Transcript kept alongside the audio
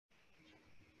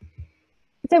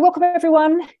So welcome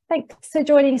everyone. Thanks for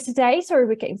joining us today. Sorry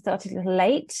we're getting started a little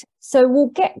late. So we'll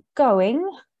get going.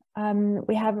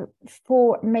 We have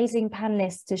 4 amazing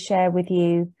panelists to share with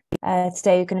you.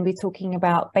 Today we're going to be talking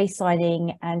about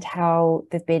baselining and how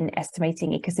they've been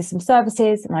estimating ecosystem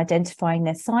services and identifying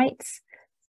their sites.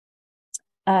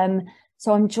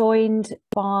 So I'm joined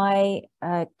by,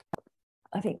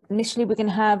 I think initially we're going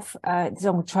to have, I'm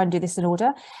going to try and do this in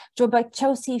order, joined by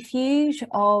Chelsie Fuge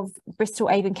of Bristol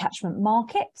Avon Catchment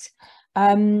Market.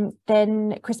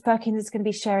 Then Chris Perkins is going to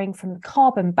be sharing from the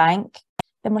Carbon Bank.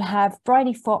 Then we'll have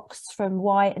Briony from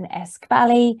Y and Esk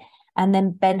Valley. And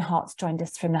then Ben Hart's joined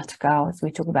us from Nattergal as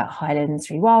we talk about Highlands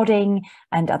rewilding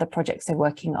and other projects they're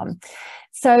working on.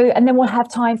 So, and then we'll have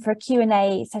time for a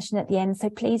Q&A session at the end. So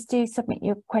please do submit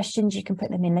your questions. You can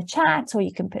put them in the chat or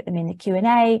you can put them in the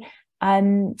Q&A.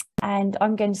 And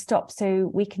I'm going to stop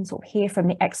so we can sort of hear from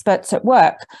the experts at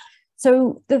work.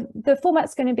 So the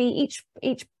format's going to be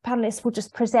each panelist will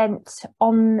just present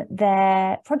on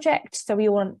their project. So we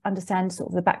all understand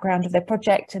sort of the background of their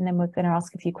project, and then we're going to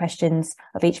ask a few questions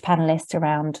of each panelist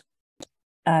around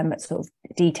sort of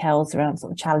details around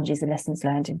sort of challenges and lessons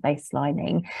learned in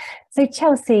baselining. So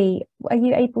Chelsie, are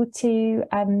you able to,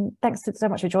 thanks so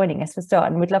much for joining us for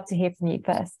starting. We'd love to hear from you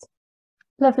first.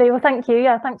 Lovely. Well, thank you.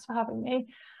 Yeah, thanks for having me.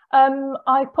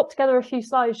 I put together a few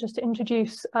slides just to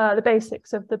introduce the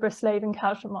basics of the Bristol Avon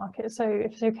Catchment Market. So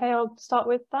if it's okay, I'll start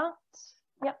with that.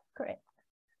 Yep, great.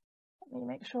 Let me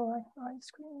make sure I right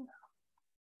screen.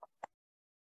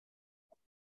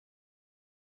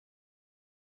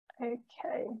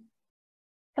 Okay.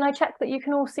 Can I check that you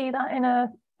can all see that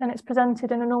and it's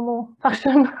presented in a normal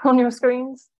fashion on your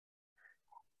screens?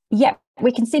 Yep,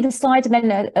 we can see the slide and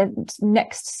then a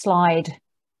next slide.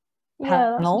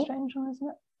 Yeah, that's a strange one, isn't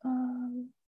it?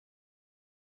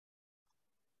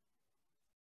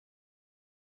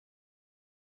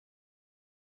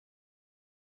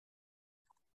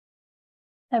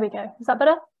 There we go. Is that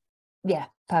better? Yeah,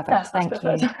 perfect. Thank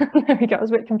you. There we go. I was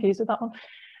a bit confused with that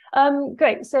one.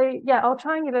 Great. So yeah, I'll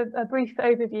try and give a brief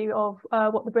overview of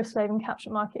what the Bristol Avon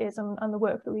Catchment Market is and the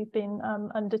work that we've been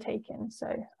undertaking.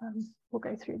 So we'll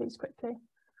go through these quickly.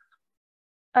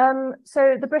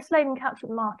 So the Bristol Avon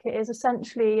Catchment Market is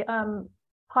essentially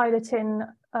piloting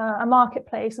a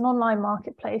marketplace, an online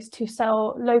marketplace to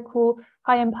sell local,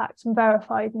 high impact and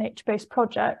verified nature-based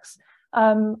projects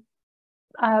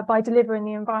by delivering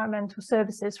the environmental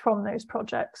services from those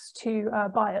projects to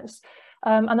buyers.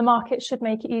 And the market should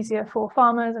make it easier for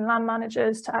farmers and land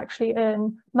managers to actually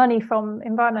earn money from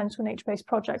environmental nature-based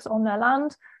projects on their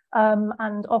land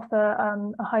and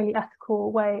offer a highly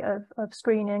ethical way of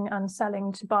screening and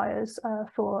selling to buyers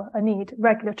for a need,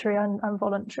 regulatory and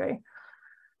voluntary.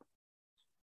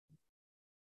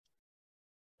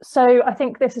 So I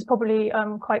think this is probably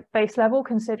quite base level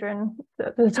considering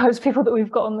the types of people that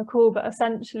we've got on the call, but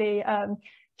essentially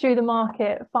through the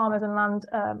market, farmers and land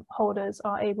holders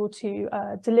are able to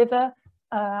deliver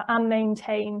and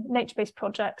maintain nature-based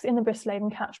projects in the Bristol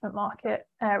Avon Catchment Market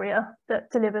area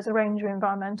that delivers a range of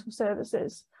environmental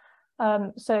services.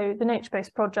 So the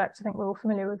nature-based project, I think we're all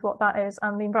familiar with what that is,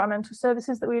 and the environmental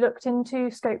services that we looked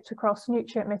into scoped across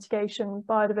nutrient mitigation,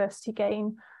 biodiversity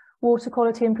gain, water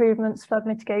quality improvements, flood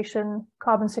mitigation,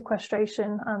 carbon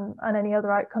sequestration, and any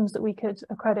other outcomes that we could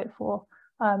accredit for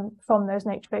from those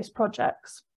nature-based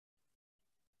projects.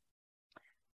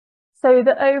 So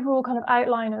the overall kind of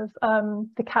outline of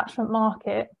the catchment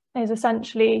market is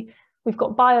essentially we've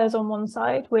got buyers on one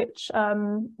side, which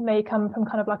may come from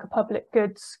kind of like a public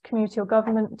goods, community or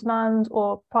government demand,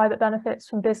 or private benefits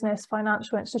from business,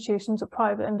 financial institutions or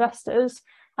private investors,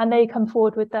 and they come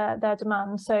forward with their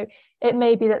demand. So it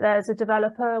may be that there's a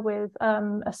developer with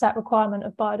a set requirement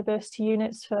of biodiversity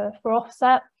units for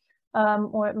offset,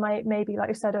 or it may be, like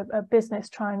you said, a business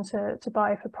trying to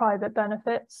buy for private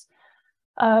benefits.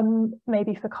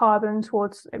 Maybe for carbon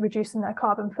towards reducing their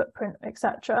carbon footprint,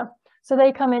 etc. So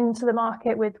they come into the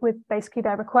market with basically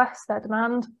their request, their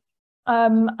demand.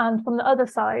 And from the other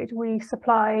side, we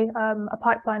supply a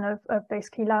pipeline of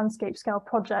basically landscape scale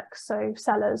projects. So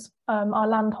sellers, our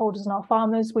landholders and our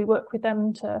farmers, we work with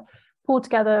them to pull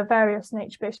together various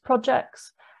nature-based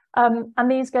projects.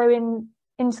 And these go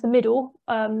into the middle.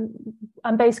 And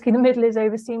basically the middle is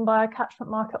overseen by a catchment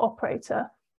market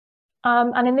operator.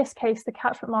 And in this case, the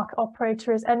catchment market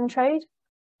operator is Entrade,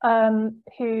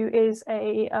 who is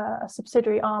a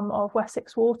subsidiary arm of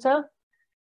Wessex Water.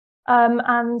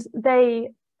 And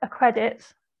they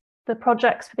accredit the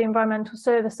projects for the environmental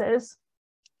services.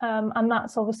 And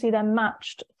that's obviously then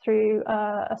matched through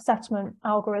a settlement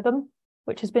algorithm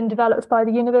which has been developed by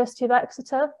the University of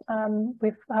Exeter.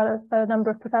 We've had a number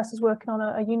of professors working on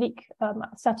a unique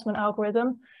settlement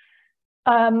algorithm,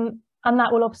 and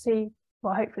that will obviously,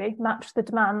 well, hopefully match the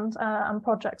demand, and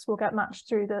projects will get matched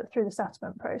through the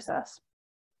settlement process.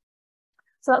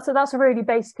 So that's a really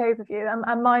basic overview,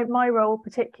 and my role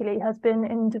particularly has been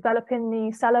in developing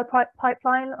the seller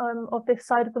pipeline of this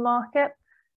side of the market.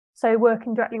 So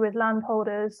working directly with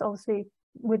landholders, obviously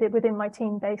within my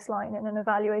team baselining and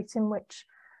evaluating which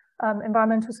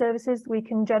environmental services we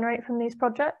can generate from these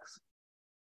projects.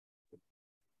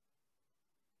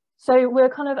 So we're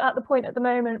kind of at the point at the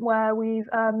moment where we've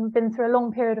been through a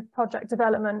long period of project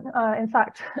development. In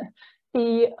fact,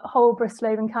 the whole Bristol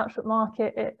Avon catchment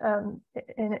market,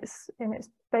 in its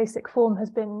basic form, has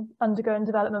been undergoing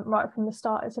development right from the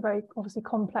start. It's a very obviously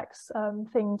complex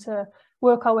thing to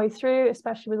work our way through,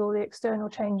 especially with all the external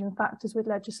changing factors with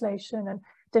legislation and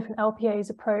different LPA's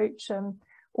approach,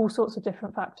 all sorts of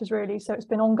different factors really. So it's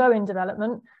been ongoing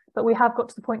development, but we have got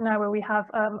to the point now where we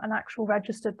have an actual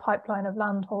registered pipeline of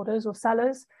landholders or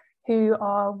sellers who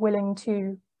are willing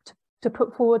to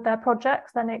put forward their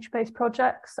projects, their nature-based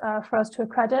projects, for us to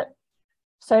accredit.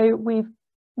 So we've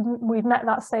met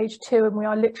that stage 2, and we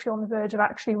are literally on the verge of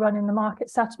actually running the market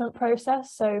settlement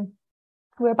process. So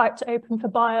we're about to open for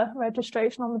buyer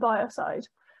registration on the buyer side.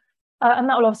 And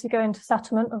that will obviously go into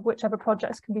settlement of whichever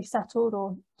projects can be settled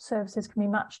or services can be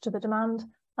matched to the demand.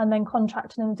 And then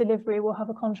contracting and delivery, we'll have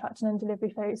a contracting and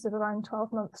delivery phase of around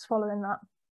 12 months following that.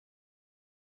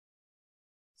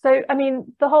 So, I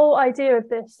mean, the whole idea of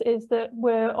this is that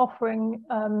we're offering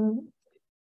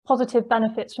positive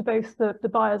benefits for both the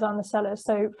buyers and the sellers.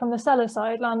 So from the seller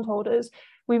side, landholders,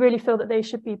 we really feel that they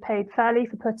should be paid fairly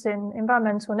for putting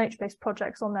environmental and nature-based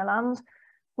projects on their land.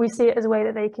 We see it as a way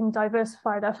that they can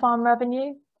diversify their farm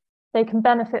revenue, they can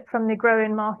benefit from the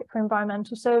growing market for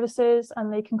environmental services,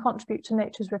 and they can contribute to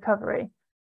nature's recovery.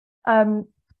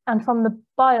 And from the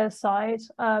buyer's side,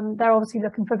 they're obviously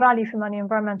looking for value for money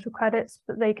environmental credits,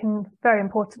 but they can, very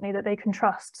importantly, that they can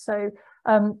trust. So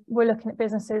we're looking at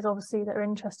businesses, obviously, that are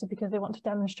interested because they want to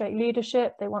demonstrate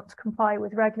leadership, they want to comply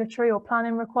with regulatory or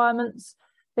planning requirements,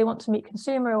 they want to meet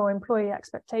consumer or employee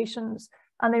expectations,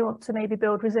 and they want to maybe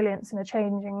build resilience in a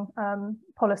changing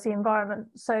policy environment.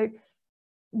 So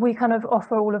we kind of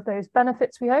offer all of those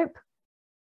benefits, we hope.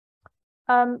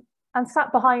 And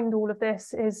sat behind all of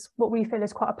this is what we feel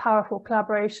is quite a powerful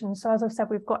collaboration. So as I've said,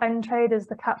 we've got Entrade as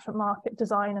the catchment market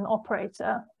design and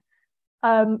operator,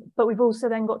 but we've also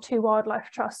then got 2 wildlife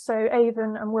trusts. So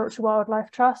Avon and Wiltshire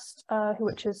Wildlife Trust, I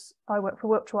work for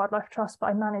Wiltshire Wildlife Trust, but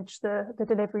I manage the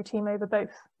delivery team over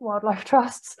both wildlife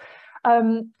trusts.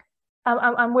 And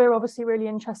we're obviously really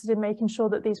interested in making sure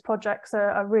that these projects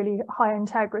are really high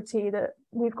integrity, that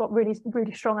we've got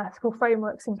really strong ethical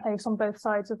frameworks in place on both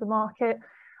sides of the market.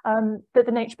 That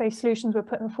the nature-based solutions we're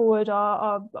putting forward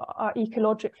are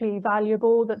ecologically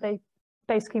valuable, that they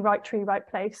basically right tree, right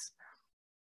place.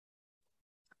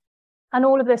 And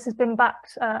all of this has been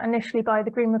backed initially by the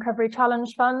Green Recovery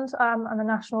Challenge Fund and the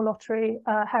National Lottery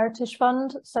Heritage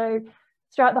Fund. So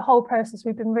throughout the whole process,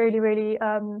 we've been really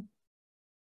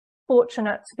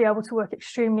fortunate to be able to work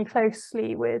extremely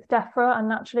closely with DEFRA and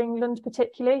Natural England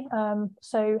particularly,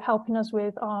 so helping us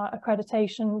with our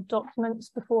accreditation documents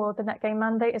before the net gain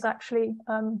mandate is actually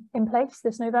in place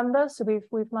this November. So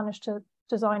we've managed to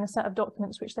design a set of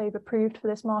documents which they've approved for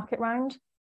this market round.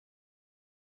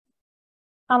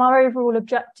 And our overall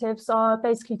objectives are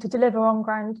basically to deliver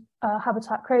on-ground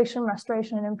habitat creation,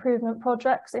 restoration and improvement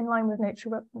projects in line with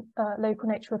local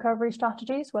nature recovery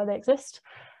strategies where they exist.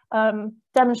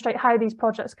 Demonstrate how these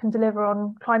projects can deliver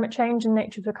on climate change and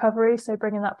nature's recovery, so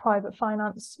bringing that private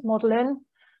finance model in,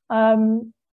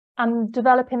 and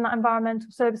developing that environmental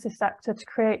services sector to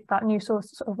create that new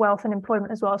source of wealth and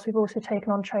employment as well. So we've also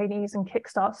taken on trainees and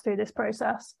kickstarts through this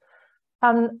process.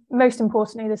 And most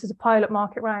importantly, this is a pilot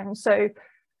market round, so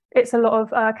it's a lot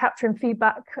of capturing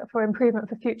feedback for improvement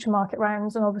for future market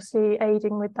rounds, and obviously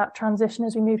aiding with that transition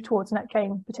as we move towards net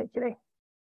gain particularly.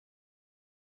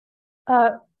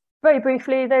 Very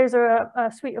briefly, those are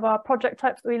a suite of our project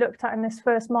types that we looked at in this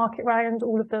first market round,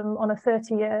 all of them on a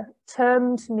 30-year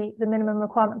term to meet the minimum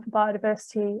requirement for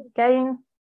biodiversity gain.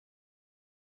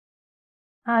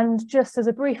 And just as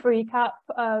a brief recap,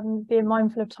 being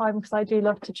mindful of time because I do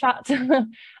love to chat,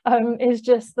 is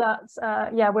just that,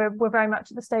 yeah, we're very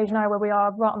much at the stage now where we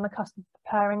are right on the cusp of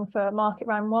preparing for market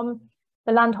round 1.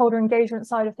 The landholder engagement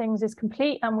side of things is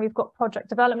complete, and we've got project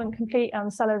development complete,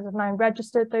 and sellers have now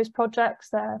registered those projects.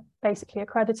 They're basically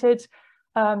accredited.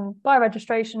 Buyer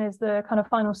registration is the kind of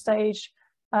final stage.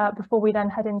 before we then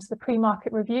head into the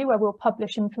pre-market review, where we'll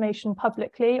publish information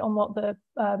publicly on what the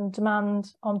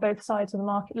demand on both sides of the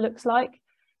market looks like.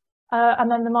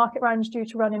 And then the market round is due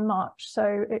to run in March.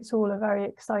 So it's all a very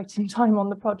exciting time on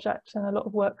the project and a lot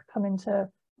of work coming to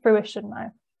fruition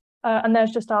now. And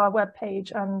there's just our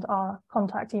webpage and our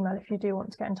contact email if you do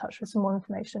want to get in touch with some more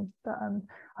information. But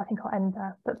I think I'll end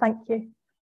there. But thank you.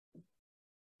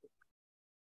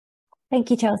 Thank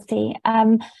you, Chelsie.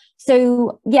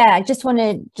 So yeah, I just want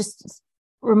to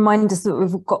remind us that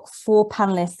we've got 4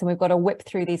 panelists and we've got to whip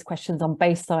through these questions on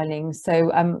baselining.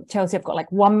 So Chelsie, I've got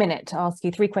like 1 minute to ask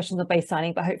you 3 questions on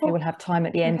baselining, but hopefully we'll have time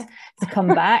at the end to come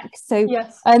back. So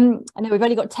yes. I know we've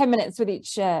only got 10 minutes with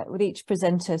each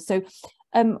presenter. So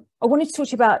I wanted to talk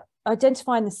to you about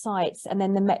identifying the sites and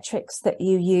then the metrics that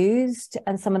you used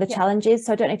and some of the challenges.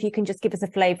 So I don't know if you can just give us a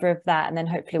flavour of that, and then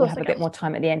hopefully we'll have a bit more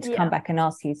time at the end to come back and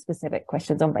ask you specific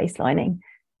questions on baselining.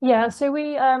 Yeah, so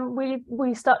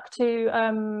we stuck to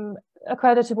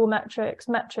accreditable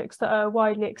metrics that are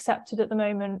widely accepted at the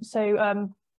moment. So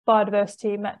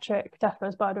biodiversity metric,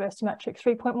 DEFRA's biodiversity metric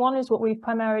 3.1 is what we've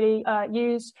primarily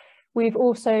used. We've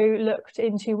also looked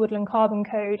into Woodland Carbon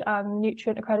Code and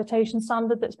Nutrient Accreditation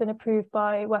Standard that's been approved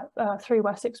by through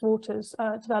Wessex Water's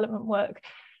development work.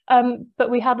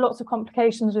 But we had lots of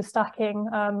complications with stacking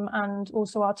and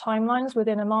also our timelines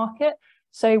within a market.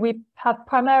 So we have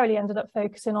primarily ended up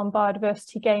focusing on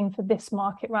biodiversity gain for this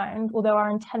market round, although our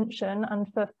intention and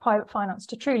for private finance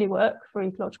to truly work for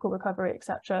ecological recovery,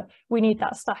 etc., we need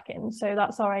that stacking. So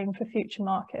that's our aim for future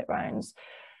market rounds.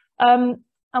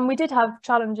 And we did have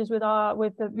challenges with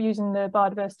using the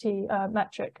biodiversity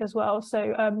metric as well.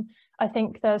 So I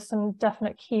think there's some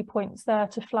definite key points there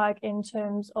to flag in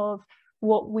terms of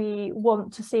what we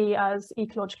want to see as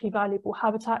ecologically valuable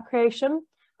habitat creation,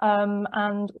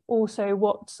 and also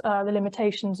what the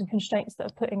limitations and constraints that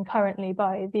are put in currently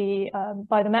by the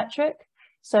metric.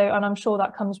 So, and I'm sure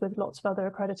that comes with lots of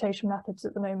other accreditation methods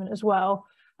at the moment as well.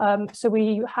 So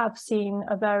we have seen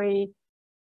a very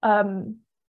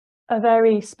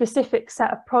specific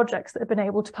set of projects that have been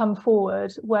able to come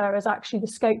forward, whereas actually the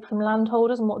scope from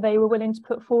landholders and what they were willing to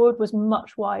put forward was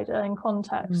much wider in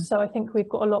context. So I think we've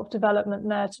got a lot of development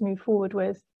there to move forward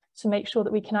with to make sure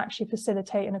that we can actually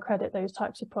facilitate and accredit those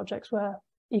types of projects where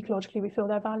ecologically we feel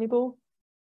they're valuable.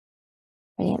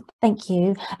 Brilliant, thank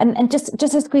you. And just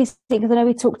as we think, because I know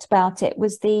we talked about it,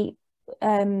 was the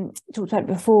talked about it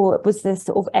before, was the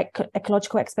sort of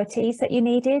ecological expertise that you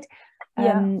needed?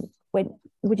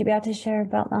 Would you be able to share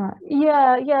about that?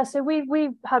 Yeah. So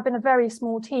we have been a very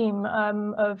small team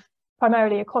of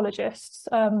primarily ecologists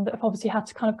that have obviously had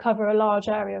to kind of cover a large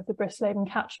area of the Bristol Avon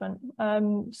catchment,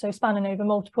 so spanning over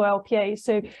multiple LPAs.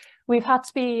 So we've had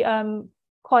to be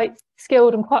quite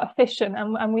skilled and quite efficient,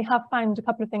 and we have found a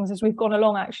couple of things as we've gone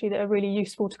along actually that are really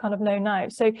useful to kind of know now.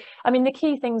 So I mean, the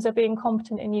key things are being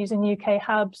competent in using UK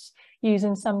HABs,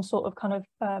 using some sort of kind of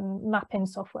mapping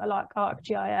software like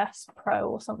ArcGIS Pro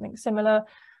or something similar.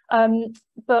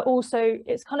 But also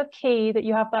it's kind of key that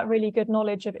you have that really good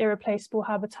knowledge of irreplaceable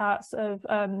habitats, of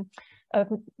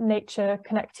nature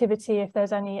connectivity, if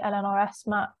there's any LNRS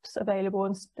maps available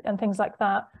and things like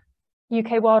that.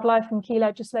 UK wildlife and key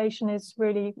legislation is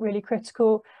really, really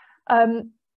critical.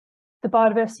 The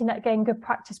biodiversity net gain good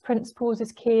practice principles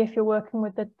is key if you're working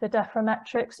with the DEFRA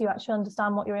metrics, so you actually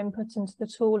understand what you're input into the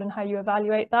tool and how you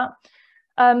evaluate that.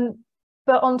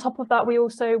 But on top of that, we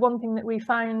also, one thing that we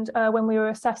found when we were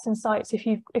assessing sites,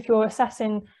 if you're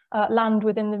assessing land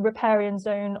within the riparian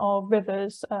zone of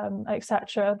rivers,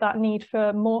 etc., that need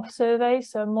for morph survey,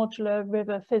 so a modular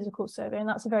river physical survey, and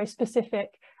that's a very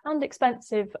specific and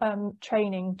expensive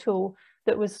training tool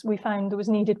that we found that was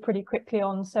needed pretty quickly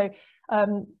on. So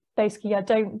basically, yeah,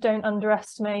 don't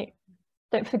underestimate.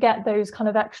 Don't forget those kind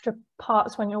of extra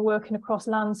parts when you're working across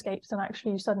landscapes and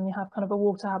actually you suddenly have kind of a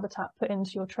water habitat put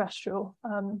into your terrestrial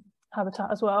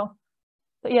habitat as well.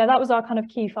 But yeah, that was our kind of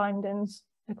key findings.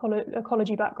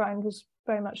 Ecology background was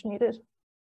very much needed.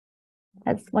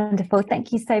 That's wonderful.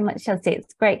 Thank you so much, Chelsie.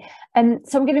 It's great. So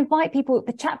I'm going to invite people.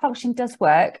 The chat function does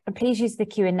work, and please use the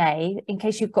Q&A in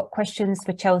case you've got questions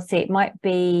for Chelsie. It might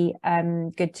be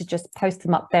good to just post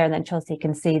them up there, and then Chelsie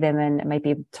can see them and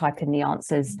maybe type in the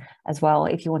answers as well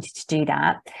if you wanted to do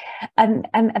that. And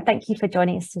thank you for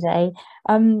joining us today.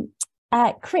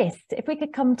 Chris, if we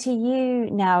could come to you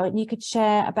now, and you could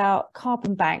share about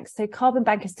Carbon Bank. So Carbon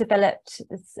Bank has developed,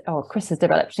 or Chris has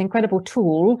developed, an incredible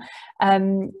tool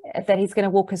that he's going to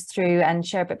walk us through and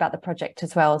share a bit about the project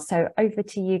as well. So over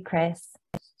to you, Chris.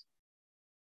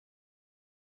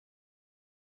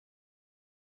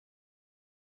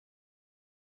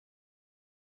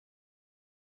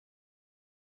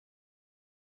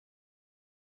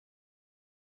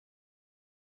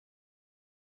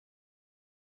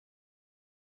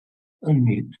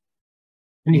 Unmute.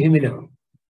 Can you hear me now?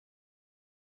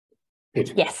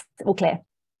 Good. Yes, all clear.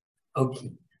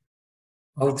 Okay.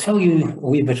 I'll tell you a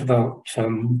wee bit about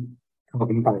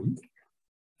Carbon Bank,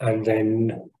 and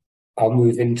then I'll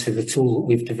move into the tool that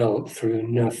we've developed through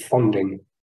NERF funding.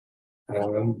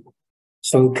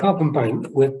 So Carbon Bank,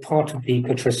 we're part of the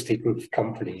Ecotricity group of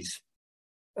companies.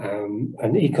 And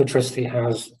Ecotricity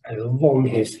has a long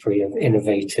history of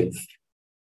innovative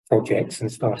projects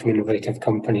and starting innovative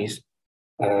companies.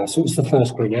 So it's the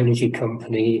first green energy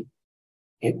company.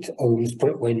 It owns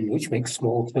Briony, which makes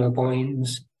small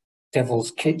turbines,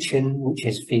 Devil's Kitchen, which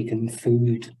is vegan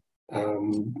food,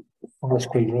 Forest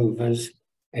Green Rovers,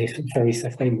 a very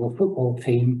sustainable football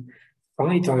team,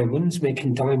 Fry Diamonds,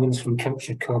 making diamonds from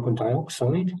captured carbon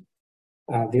dioxide.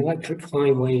 The electric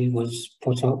highway was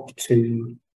put up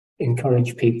to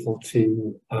encourage people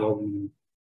to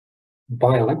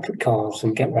buy electric cars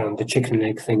and get around the chicken and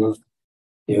egg thing of,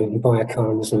 you buy a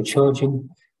car and there's no charging.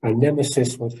 And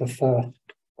Nemesis was the first,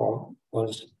 or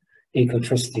was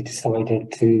Ecotricity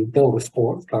decided to build a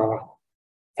sports car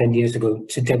 10 years ago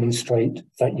to demonstrate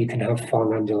that you can have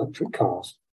fun and electric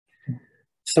cars.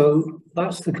 So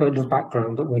that's the kind of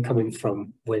background that we're coming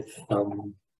from with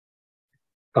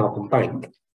Carbon Bank.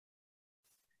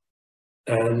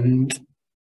 And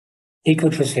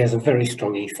Ecotricity has a very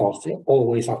strong ethos. It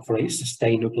always operates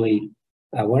sustainably.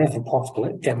 Wherever possible,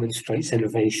 it demonstrates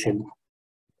innovation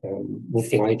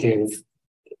with the idea of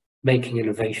making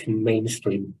innovation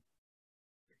mainstream.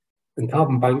 And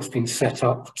Carbon Bank's been set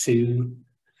up to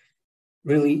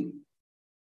really,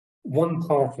 one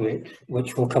part of it,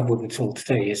 which we'll cover with the tool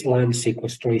today, is land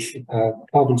sequestration,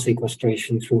 carbon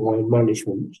sequestration through land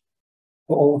management,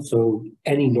 but also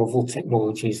any novel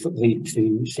technologies that lead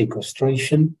to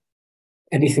sequestration,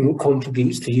 anything that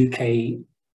contributes to UK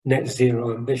net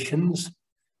zero ambitions,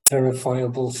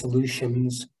 verifiable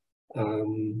solutions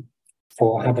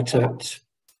for habitat,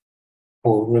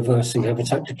 or reversing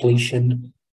habitat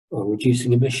depletion, or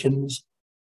reducing emissions.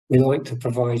 We like to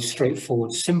provide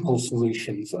straightforward, simple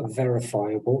solutions that are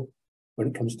verifiable when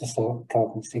it comes to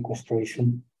carbon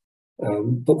sequestration.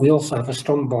 But we also have a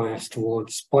strong bias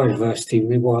towards biodiversity,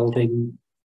 rewilding,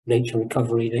 nature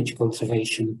recovery, nature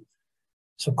conservation.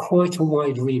 So quite a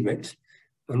wide remit.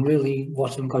 And really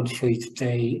what I'm going to show you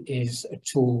today is a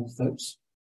tool that's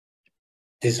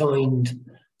designed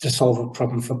to solve a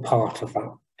problem for part of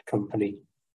that company.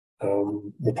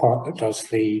 The part that does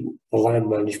the land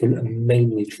management and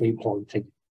mainly tree planting.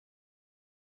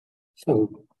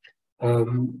 So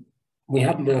we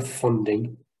had NERF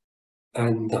funding,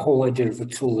 and the whole idea of the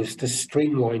tool is to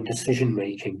streamline decision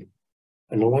making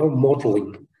and allow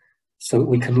modelling so that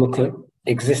we can look at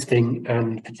existing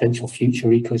and potential future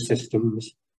ecosystems,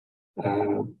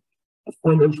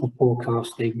 financial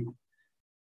forecasting,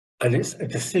 and it's a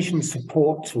decision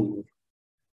support tool,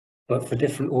 but for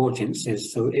different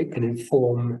audiences, so it can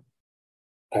inform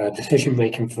decision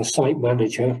making for the site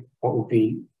manager, what would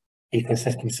be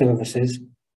ecosystem services,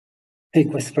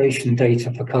 sequestration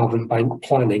data for carbon bank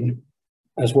planning,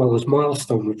 as well as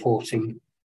milestone reporting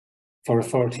for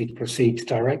authority to proceed to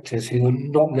directors who are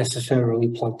not necessarily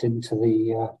plugged into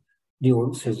the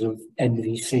nuances of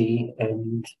NVC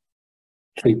and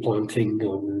tree planting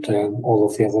and all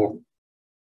of the other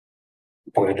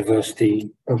biodiversity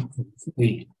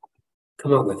we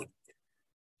come up with.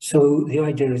 So the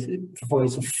idea is it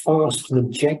provides a fast and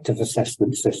objective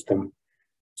assessment system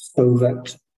so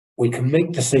that we can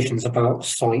make decisions about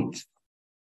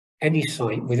any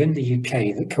site within the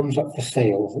UK that comes up for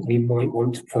sale that we might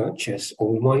want to purchase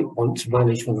or we might want to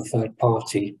manage with a third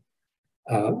party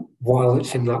while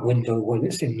it's in that window when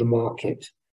it's in the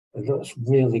market. And that's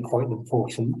really quite an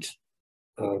important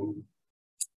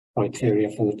criteria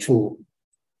for the tool.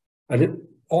 And it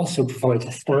also provides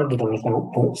a standardized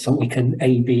output so we can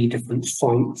A/B different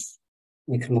sites.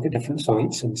 We can look at different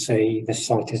sites and say this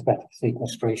site is better for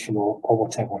sequestration or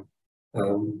whatever.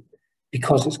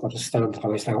 Because it's got a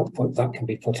standardized output, that can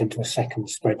be put into a second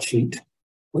spreadsheet,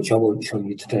 which I won't show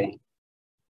you today.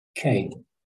 Okay,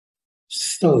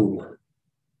 so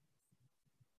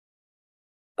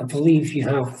I believe you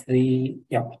have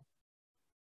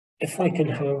if I can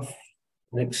have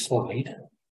the next slide.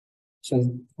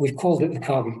 So we've called it the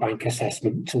Carbon Bank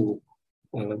Assessment Tool,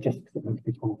 just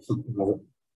to call something other.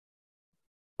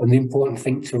 And the important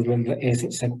thing to remember is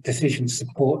it's a decision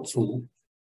support tool,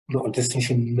 not a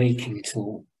decision-making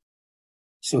tool.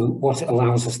 So what it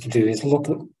allows us to do is look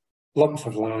at lumps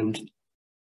of land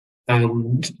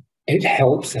and it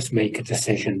helps us make a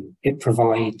decision. It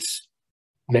provides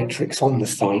metrics on the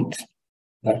site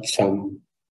that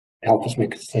help us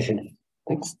make a decision.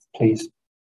 Next, please.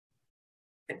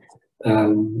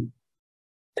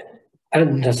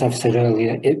 And as I've said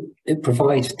earlier, it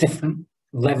provides different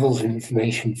levels of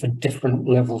information for different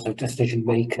levels of decision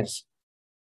makers.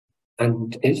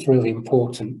 And it's really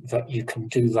important that you can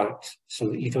do that so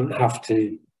that you don't have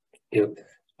to,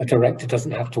 a director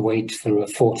doesn't have to wade through a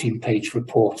 14-page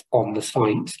report on the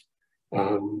site.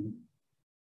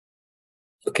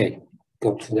 Okay,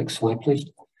 go to the next slide, please.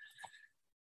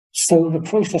 So the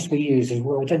process we use is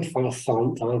we'll identify a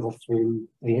site either through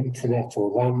the internet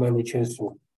or land managers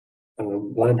or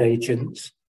land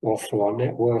agents or through our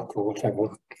network or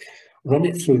whatever, run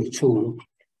it through the tool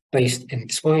based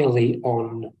entirely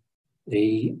on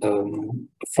the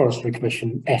Forestry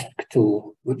Commission ESC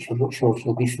tool, which I'm not sure if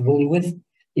you'll be familiar with,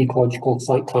 Ecological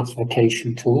Site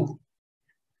Classification Tool.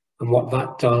 And what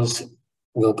that does,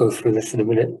 we'll go through this in a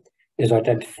minute, is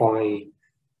identify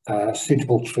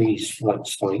suitable trees for that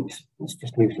site. Let's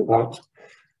just move to that.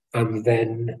 And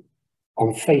then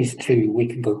on phase 2, we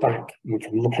can go back and we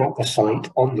can look at the site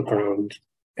on the ground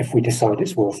if we decide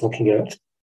it's worth looking at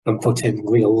and put in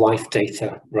real life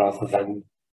data rather than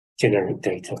generic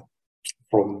data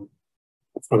from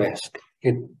ESC.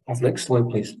 Have next slide,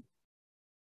 please.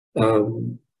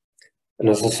 And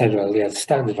as I said earlier,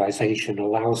 standardization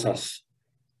allows us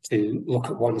to look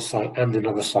at one site and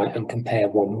another site and compare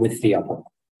one with the other.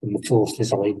 And the tool's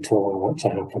designed to allow that to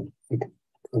happen.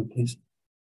 Please.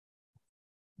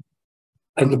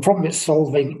 And the problem it's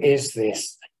solving is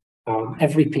this.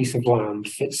 Every piece of land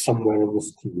fits somewhere in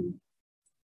this tool.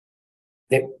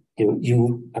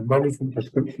 A management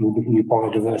prescription will give you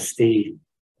biodiversity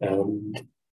and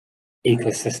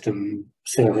ecosystem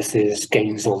services,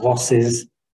 gains or losses.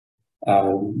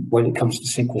 When it comes to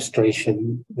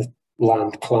sequestration, the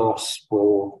land class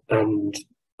will, and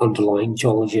underlying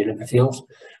geology and everything else,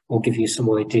 will give you some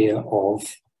idea of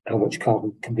how much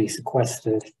carbon can be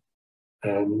sequestered.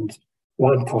 And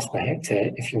land cost per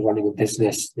hectare, if you're running a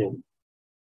business, you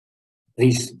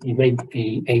may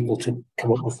be able to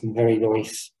come up with some very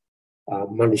nice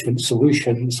management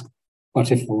solutions,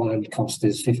 but if the land cost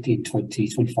is 15, 20,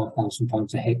 25,000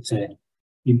 pounds a hectare,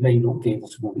 you may not be able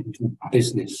to run it into a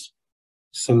business.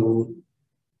 So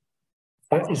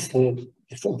that is the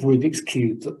sort of Rubik's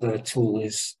Cube that the tool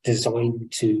is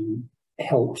designed to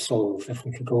help solve. If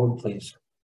we could go on, please.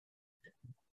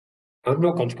 I'm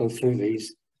not going to go through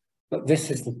these, but this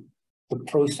is the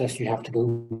process you have to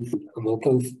go through, and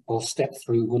we'll step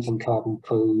through Woodland Carbon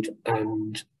Code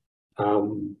and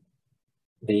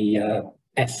the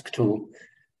ESC tool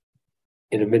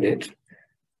in a minute.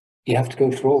 You have to go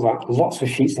through all that, lots of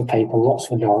sheets of paper, lots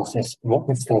of analysis. And what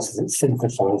this does is it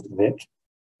synthesizes it,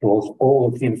 draws all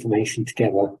of the information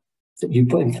together. So you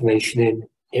put information in,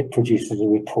 it produces a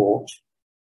report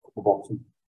at the bottom.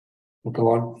 We'll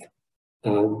go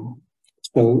on.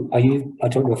 So I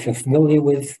don't know if you're familiar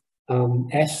with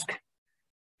ESC,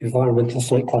 Environmental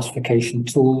Site Classification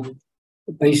Tool.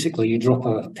 But basically, you drop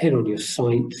a pin on your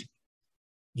site,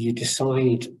 you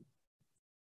decide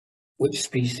which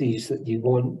species that you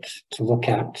want to look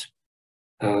at.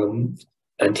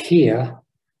 And here,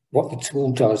 what the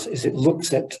tool does is it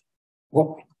looks at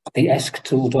what the ESC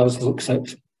tool does, looks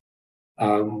at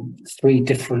 3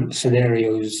 different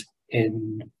scenarios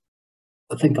in,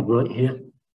 I think I'm right here,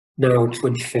 now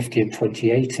 2050 and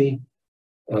 2080.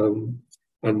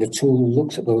 And the tool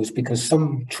looks at those because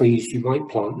some trees you might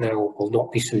plant now will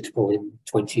not be suitable in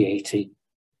 2080.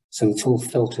 So the tool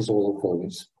filters all of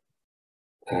those.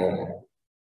 Go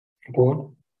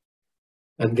on.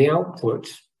 And the output,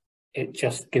 it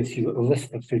just gives you a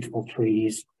list of suitable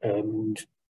trees and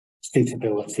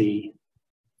suitability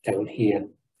down here.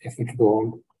 If we could go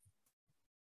on.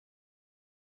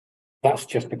 That's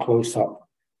just a close-up.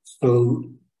 So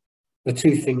the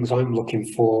 2 things I'm looking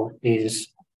for is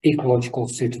ecological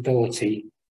suitability.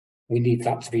 We need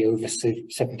that to be over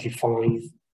 75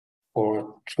 for a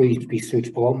tree to be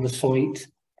suitable on the site,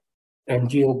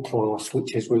 and yield class,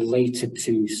 which is related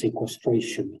to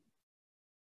sequestration.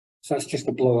 So that's just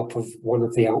a blow up of one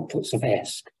of the outputs of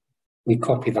ESC. We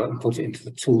copy that and put it into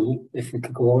the tool, if we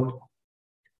could go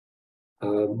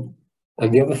on.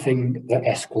 And the other thing that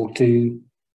ESC will do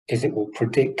is it will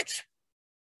predict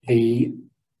the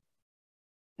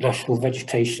National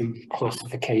Vegetation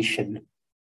Classification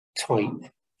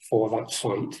type for that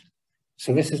site.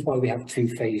 So this is why we have 2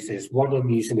 phases. One, I'm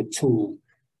using a tool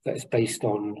that is based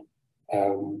on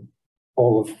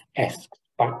all of ESC's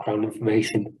background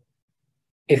information.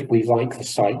 If we like the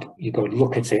site, you go and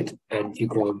look at it and you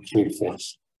go and choose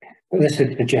this. But this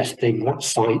is suggesting that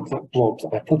site, that blob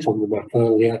that I put on the map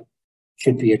earlier,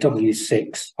 should be a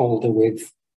W6 alder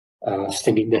with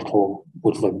stinging nettle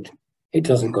woodland. It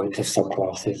doesn't go into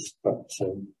subclasses, but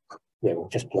we've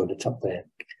just blown it up there.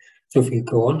 So if you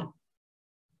go on.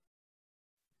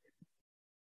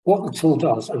 what the tool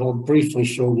does, and I'll briefly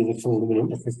show you the tool in a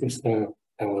minute because there's a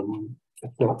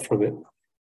snap from it.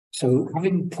 So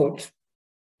having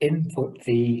input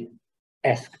the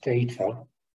ESC data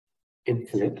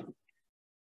into it,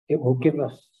 it will give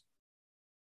us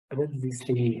an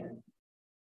NVC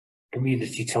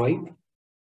community type.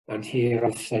 And here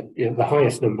I've said, you know, the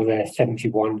highest number there,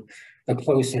 71. The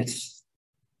closest,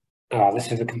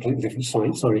 this is a completely different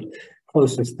site, sorry.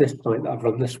 Closest this site that I've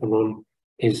run this one on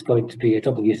is going to be a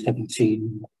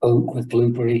W17 oak with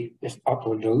blueberry, this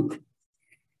upland oak.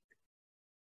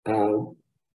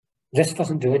 This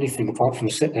doesn't do anything apart from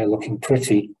sit there looking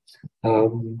pretty.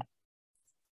 And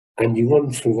you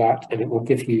run through that and it will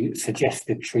give you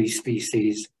suggested tree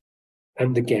species.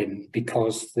 And again,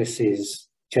 because this is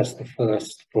just the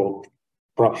first broad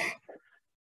brush,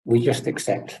 we just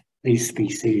accept these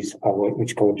species are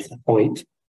which go into the point,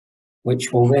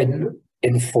 which will then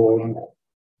inform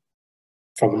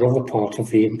from another part of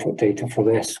the input data from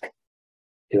ESC,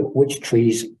 you know, which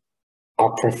trees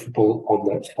are preferable on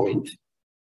that point.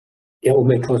 It will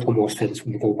make a little more sense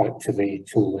when we go back to the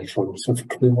tool later on. So if we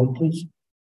can move on, please.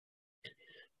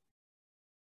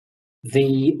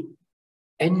 The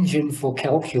engine for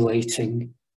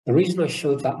calculating, the reason I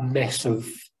showed that mess of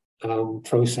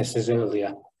processes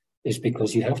earlier is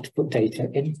because you have to put data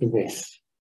into this,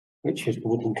 which is the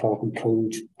Woodland Carbon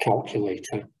Code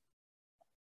calculator.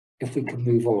 If we can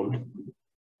move on,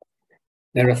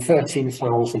 there are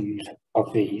 13,000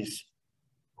 of these,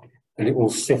 and it will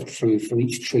sift through for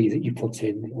each tree that you put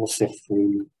in. It will sift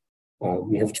through.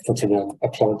 You have to put in a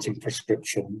planting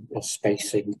prescription, a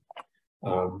spacing,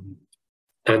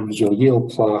 and your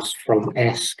yield class from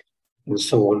ESC and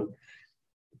so on.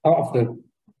 Part of the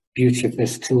beauty of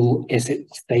this tool is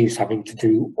it stays having to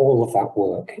do all of that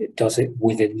work. It does it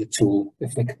within the tool.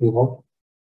 If we can move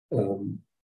on.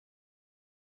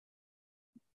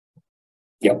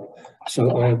 Yep.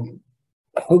 So I'm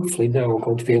hopefully now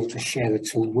going to be able to share the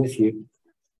tool with you.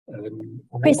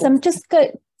 Chris, I'm just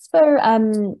good for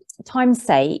time's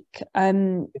sake.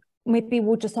 Maybe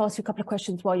we'll just ask you a couple of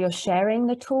questions while you're sharing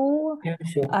the tool. Yeah,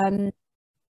 sure. And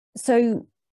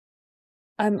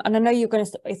I know you're going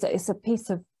to. It's a piece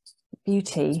of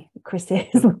beauty,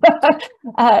 Chris's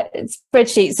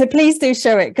spreadsheet. So please do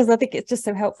show it because I think it's just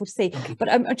so helpful to see. Okay. But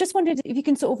I just wondered if you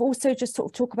can sort of also just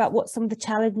sort of talk about what some of the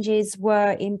challenges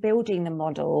were in building the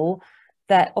model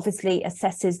that obviously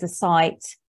assesses the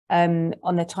site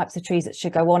on the types of trees that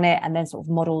should go on it, and then sort of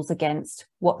models against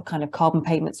what kind of carbon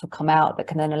payments will come out that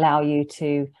can then allow you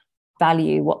to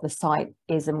value what the site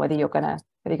is and whether you're going to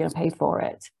pay for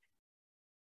it.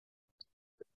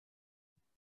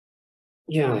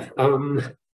 Yeah,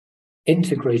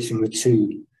 integrating the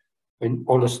two, and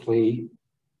honestly,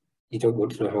 you don't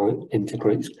want to know how it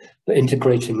integrates, but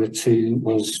integrating the two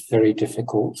was very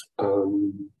difficult.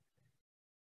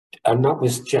 And that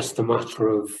was just a matter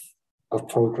of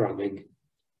programming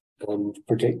and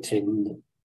predicting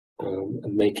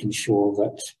and making sure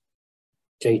that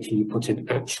data you put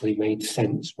in actually made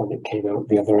sense when it came out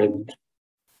the other end.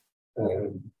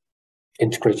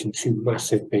 Integrating two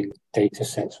massive big data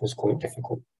sets was quite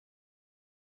difficult.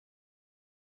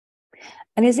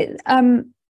 And is it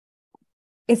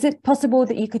possible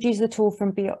that you could use the tool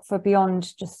for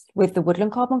beyond just with the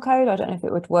Woodland Carbon Code? I don't know if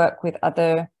it would work with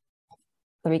other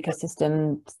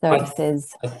ecosystem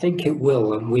services. I think it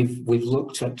will, and we've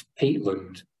looked at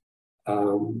peatland.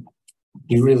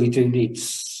 You really do need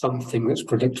something that's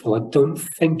predictable. I don't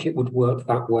think it would work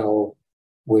that well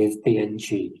with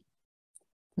PNG.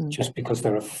 Just because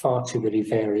there are far too many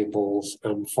variables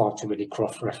and far too many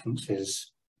cross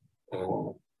references.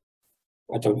 I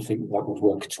don't think that would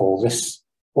work at all.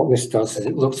 What this does is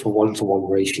it looks for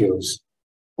one-to-one ratios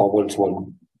or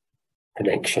one-to-one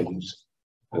connections.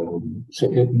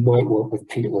 So it might work with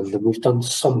peatland, and we've done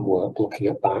some work looking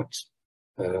at that.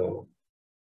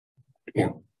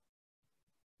 Yeah.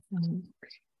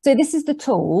 So this is the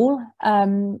tool.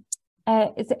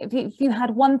 If you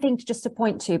had one thing to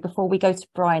point to before we go to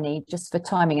Briony, just for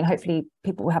timing, and hopefully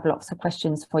people will have lots of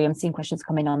questions for you. I'm seeing questions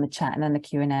come in on the chat and then the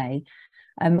Q&A.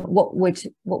 What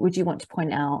would you want to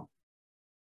point out?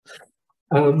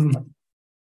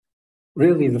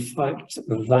 Really, the fact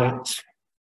that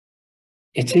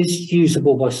it is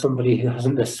usable by somebody who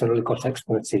hasn't necessarily got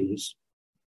expertise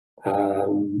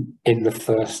in the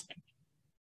first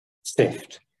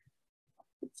sift.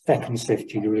 Second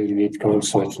sift, you really need to go on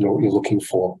site to know what you're looking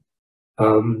for.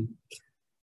 I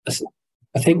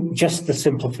think just the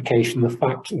simplification, the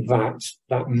fact that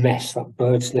that mess, that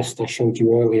bird's nest I showed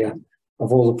you earlier,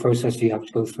 of all the processes you have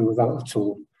to go through without the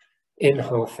tool, in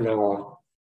half an hour,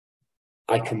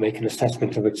 I can make an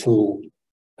assessment of a tool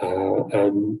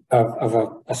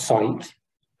of a site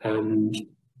and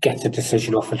get a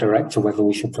decision off a director whether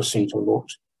we should proceed or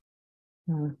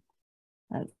not.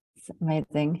 That's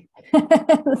amazing.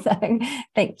 So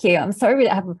thank you. I'm sorry we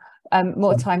don't have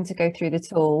more time to go through the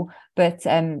tool, but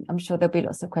I'm sure there'll be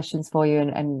lots of questions for you,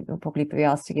 and we'll probably be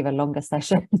asked to give a longer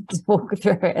session to walk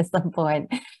through it at some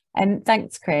point. And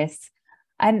thanks, Chris.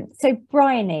 So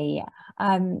Briony,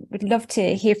 would love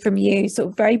to hear from you, sort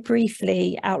of very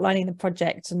briefly outlining the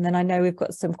project, and then I know we've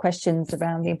got some questions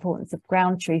around the importance of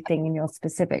ground truthing in your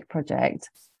specific project.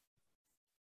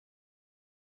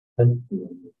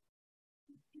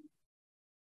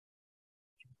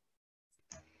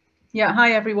 Yeah,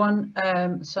 hi everyone.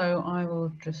 So I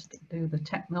will just do the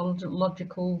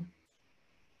technological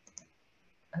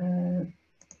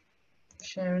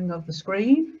sharing of the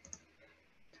screen.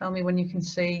 Tell me when you can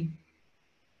see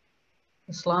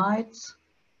the slides.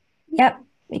 Yep,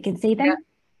 we can see them.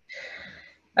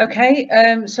 Yeah. Okay,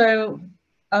 so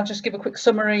I'll just give a quick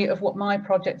summary of what my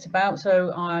project's about.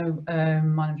 So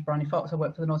my name is Briony Fox. I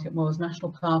work for the North Moors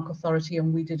National Park Authority,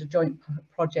 and we did a joint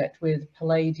project with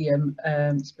Palladium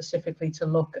specifically to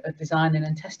look at designing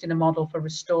and testing a model for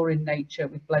restoring nature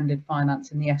with blended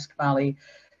finance in the Esk Valley,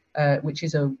 which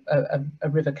is a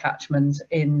river catchment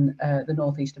in the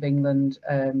northeast of England,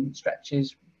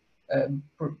 stretches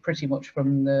pretty much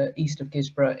from the east of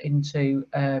Guisborough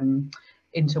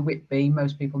into Whitby.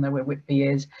 Most people know where Whitby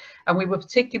is, and we were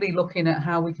particularly looking at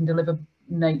how we can deliver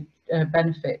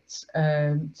benefits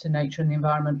to nature and the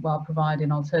environment while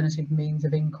providing alternative means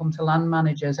of income to land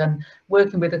managers, and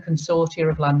working with a consortia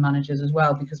of land managers as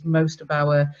well, because most of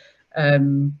our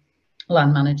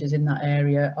land managers in that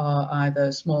area are either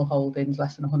small holdings,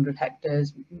 less than 100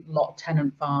 hectares, a lot of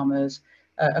tenant farmers,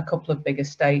 a couple of big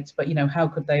estates, but you know, how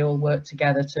could they all work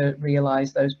together to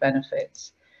realise those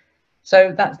benefits?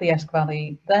 So that's the Esk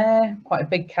Valley there, quite a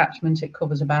big catchment. It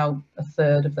covers about a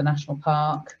third of the national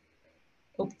park.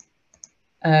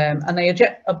 And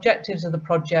the objectives of the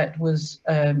project was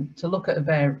to look at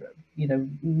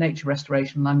nature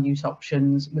restoration, land use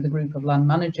options with a group of land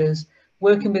managers,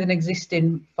 working with an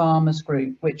existing farmers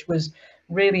group, which was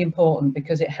really important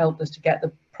because it helped us to get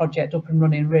the project up and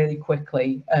running really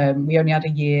quickly. We only had a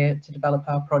year to develop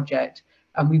our project,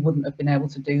 and we wouldn't have been able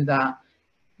to do that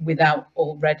without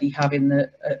already having the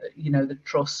the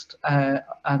trust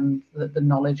and the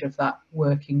knowledge of that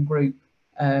working group.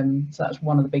 So that's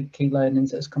one of the big key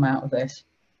learnings that has come out of this.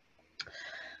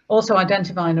 Also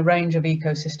identifying a range of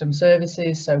ecosystem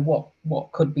services, so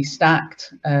what could be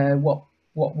stacked, what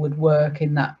would work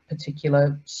in that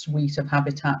particular suite of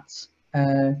habitats,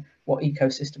 what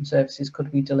ecosystem services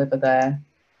could we deliver there.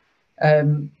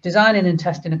 Designing and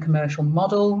testing a commercial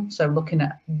model, so looking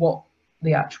at what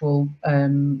the actual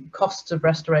costs of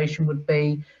restoration would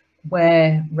be,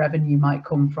 where revenue might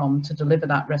come from to deliver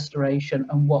that restoration,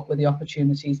 and what were the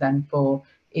opportunities then for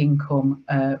income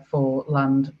for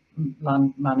land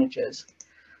managers.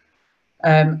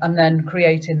 And then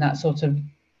creating that sort of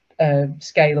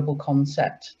scalable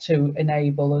concept to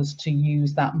enable us to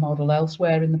use that model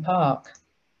elsewhere in the park.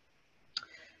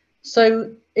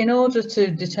 So in order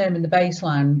to determine the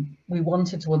baseline, we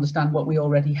wanted to understand what we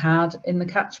already had in the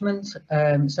catchment.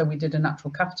 So we did a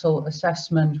natural capital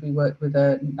assessment. We worked with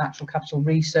a natural capital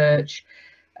research.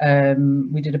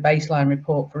 We did a baseline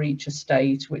report for each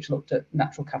estate, which looked at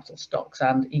natural capital stocks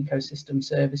and ecosystem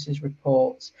services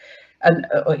reports and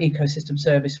ecosystem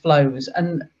service flows.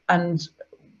 And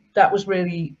that was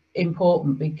really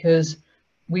important because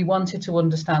we wanted to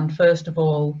understand, first of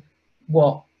all,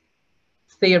 what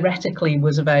theoretically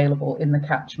was available in the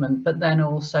catchment, but then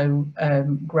also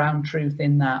ground truth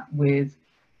in that with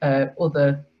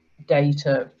other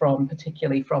data from,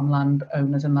 particularly from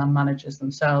landowners and land managers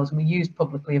themselves. And we used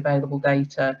publicly available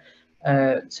data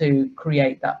to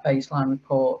create that baseline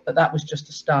report, but that was just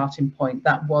a starting point.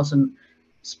 That wasn't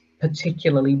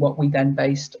particularly what we then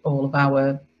based all of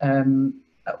our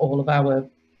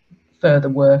further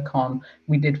work on.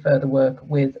 We did further work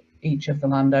with each of the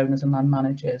landowners and land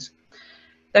managers.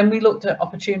 Then we looked at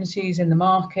opportunities in the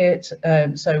market.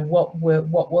 So what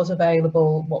was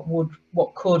available,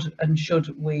 what could and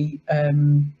should we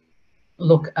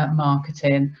look at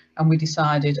marketing, and we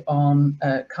decided on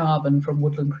carbon from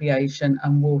woodland creation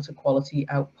and water quality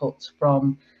outputs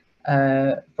from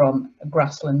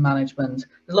grassland management.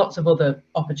 There's lots of other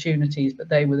opportunities, but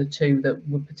they were the two that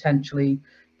were potentially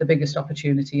the biggest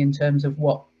opportunity in terms of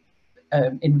what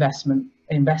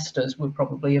investors were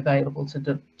probably available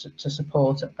to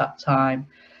support at that time.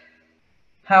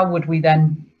 How would we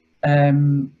then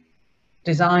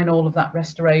design all of that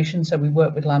restoration. So we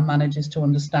worked with land managers to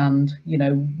understand, you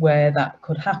know, where that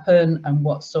could happen and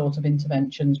what sort of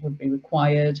interventions would be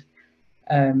required.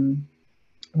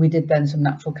 We did then some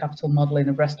natural capital modelling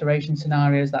of restoration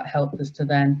scenarios that helped us to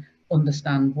then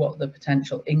understand what the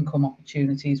potential income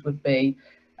opportunities would be.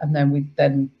 And then we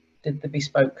then did the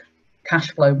bespoke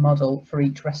cash flow model for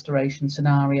each restoration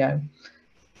scenario.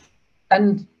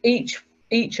 And each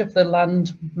of the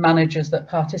land managers that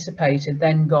participated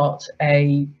then got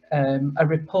a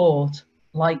report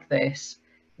like this,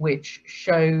 which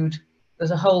showed,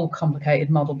 there's a whole complicated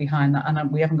model behind that,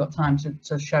 and we haven't got time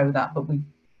to show that, but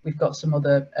we've got some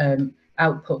other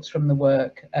outputs from the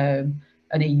work, an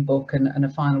ebook and a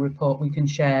final report we can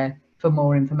share for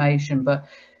more information. But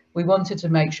we wanted to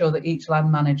make sure that each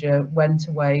land manager went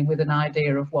away with an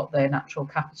idea of what their natural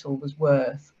capital was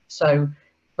worth. So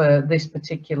for this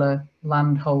particular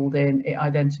land holding, it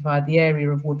identified the area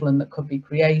of woodland that could be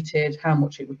created, how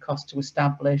much it would cost to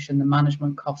establish and the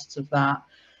management costs of that,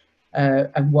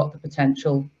 and what the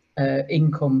potential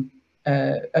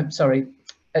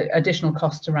additional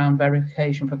costs around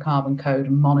verification for carbon code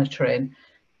and monitoring,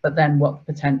 but then what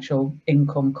the potential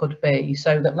income could be,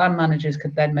 so that land managers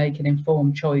could then make an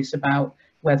informed choice about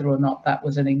whether or not that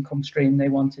was an income stream they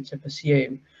wanted to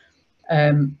pursue.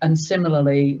 And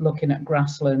similarly, looking at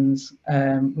grasslands,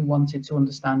 we wanted to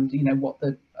understand, you know, what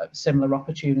the similar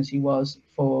opportunity was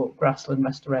for grassland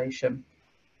restoration.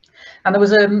 And there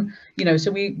was, you know,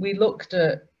 so we looked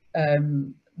at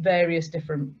various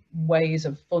different ways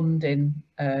of funding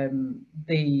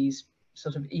these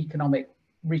sort of economic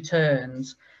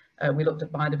returns. We looked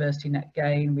at biodiversity net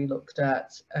gain, we looked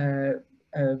at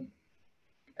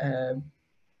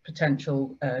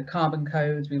potential carbon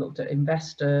codes, we looked at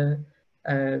investor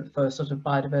for sort of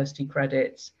biodiversity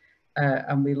credits,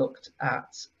 and we looked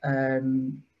at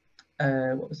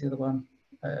what was the other one?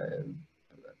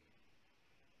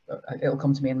 It'll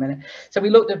come to me in a minute. So we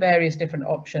looked at various different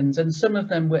options, and some of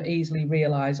them were easily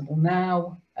realisable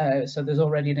now. So there's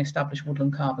already an established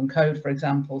woodland carbon code, for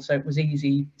example, so it was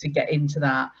easy to get into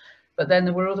that. But then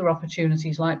there were other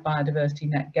opportunities like biodiversity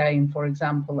net gain, for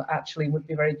example, that actually would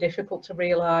be very difficult to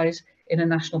realise in a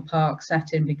national park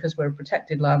setting because we're a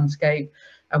protected landscape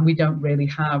and we don't really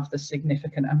have the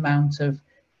significant amount of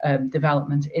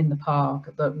development in the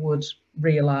park that would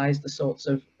realise the sorts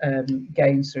of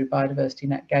gains through biodiversity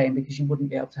net gain, because you wouldn't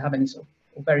be able to have any sort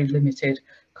of very limited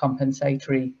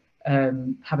compensatory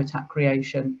habitat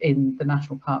creation in the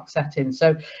national park setting.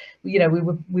 So, you know,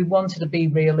 we wanted to be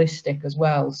realistic as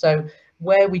well. So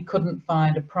where we couldn't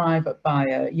find a private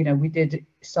buyer, you know, we did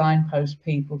signpost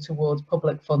people towards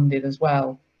public funding as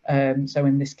well. So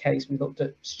in this case, we looked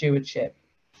at stewardship.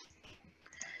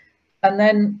 And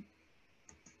then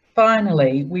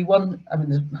finally, I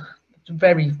mean, a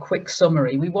very quick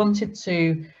summary. We wanted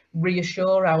to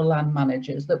reassure our land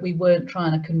managers that we weren't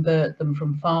trying to convert them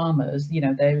from farmers. You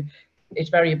know, it's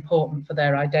very important for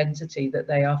their identity that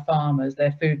they are farmers,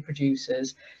 they're food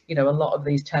producers. You know, a lot of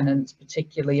these tenants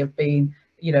particularly have been,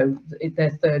 you know,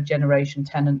 they're third generation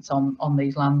tenants on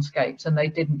these landscapes, and they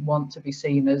didn't want to be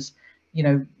seen as, you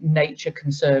know, nature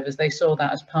conservers. They saw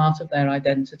that as part of their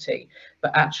identity,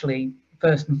 but actually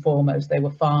first and foremost, they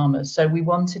were farmers. So we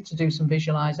wanted to do some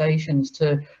visualizations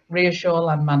to reassure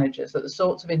land managers that the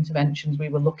sorts of interventions we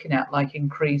were looking at, like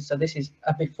increase, so this is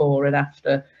a before and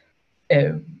after,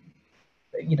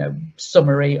 you know,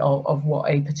 summary of what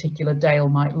a particular dale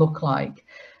might look like.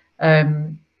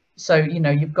 So, you know,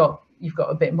 you've got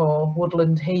a bit more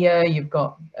woodland here, you've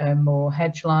got more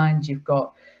hedge lines, you've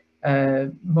got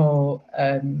more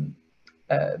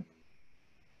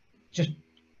just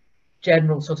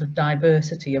general sort of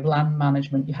diversity of land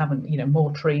management. You haven't, you know,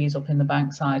 more trees up in the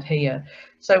bankside here.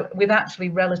 So with actually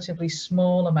relatively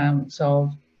small amounts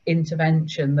of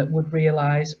intervention that would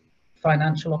realise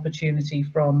financial opportunity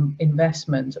from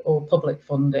investment or public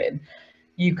funding,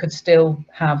 you could still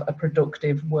have a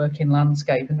productive working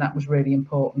landscape, and that was really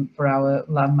important for our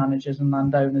land managers and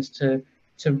landowners to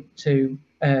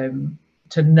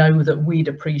know that we'd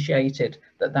appreciated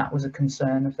that was a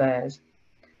concern of theirs.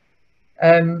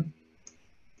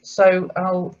 So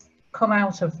I'll come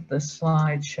out of the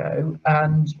slideshow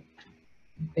and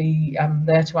I'm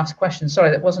there to ask questions.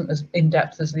 Sorry, that wasn't as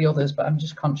in-depth as the others, but I'm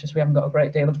just conscious we haven't got a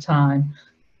great deal of time.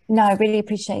 No, I really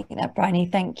appreciate that, Briony.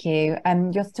 Thank you.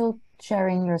 You're still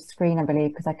sharing your screen, I believe,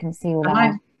 because I can see all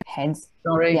that. Hence,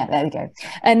 Sorry. yeah, there we go.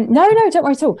 No, don't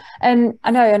worry at all.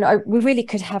 I know, and we really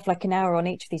could have like an hour on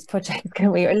each of these projects,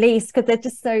 can we? Or at least, because they're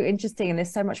just so interesting and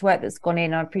there's so much work that's gone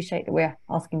in. I appreciate that we're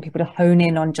asking people to hone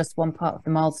in on just one part of the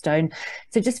milestone.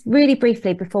 So just really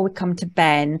briefly before we come to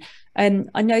Ben,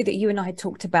 I know that you and I had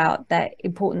talked about the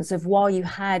importance of, while you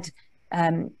had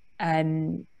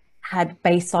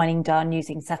baselining done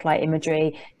using satellite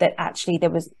imagery, that actually there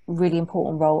was a really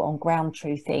important role on ground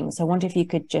truthing. So I wonder if you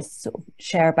could just sort of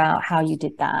share about how you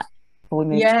did that before we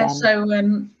move to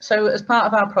Ben. So as part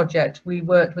of our project, we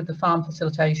worked with the Farm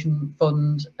Facilitation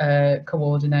Fund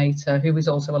coordinator, who is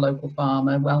also a local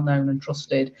farmer, well known and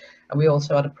trusted, and we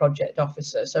also had a project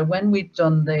officer. So when we'd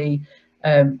done the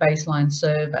baseline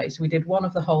survey, so we did one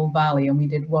of the whole valley and we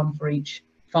did one for each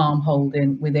farm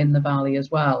holding within the valley as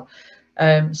well.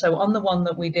 So on the one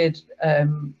that we did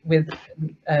with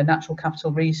Natural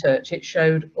Capital Research, it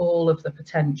showed all of the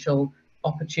potential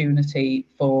opportunity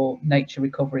for nature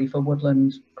recovery, for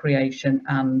woodland creation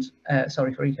and,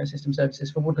 for ecosystem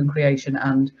services, for woodland creation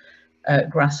and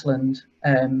grassland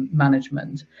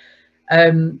management.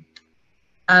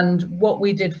 And what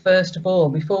we did first of all,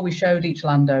 before we showed each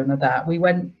landowner that, we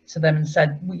went to them and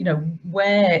said, you know,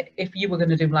 where, if you were going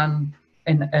to do land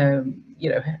in,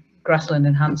 grassland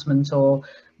enhancement or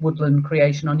woodland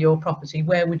creation on your property,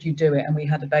 where would you do it? And we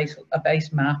had a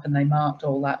base map, and they marked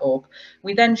all that up.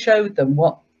 We then showed them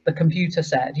what the computer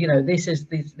said, you know, this is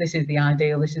the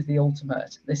ideal, this is the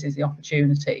ultimate, this is the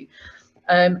opportunity.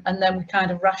 And then we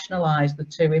kind of rationalized the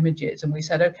two images, and we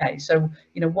said, okay, so,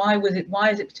 you know, why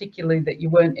is it particularly that you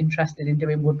weren't interested in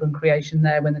doing woodland creation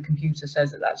there when the computer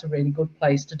says that that's a really good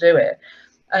place to do it?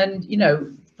 And, you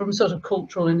know, from sort of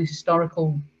cultural and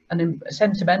historical and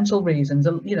sentimental reasons,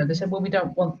 you know, they said, well, we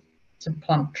don't want to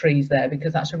plant trees there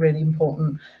because that's a really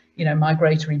important, you know,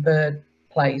 migratory bird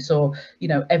place, or, you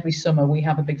know, every summer we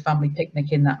have a big family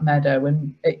picnic in that meadow,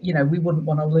 and you know, we wouldn't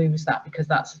want to lose that because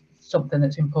that's something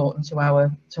that's important to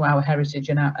our heritage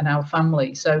and our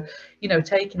family. So, you know,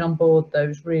 taking on board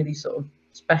those really sort of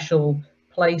special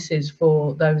places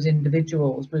for those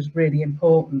individuals was really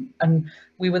important, and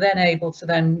we were then able to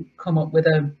then come up with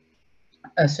a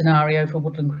scenario for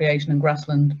woodland creation and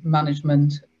grassland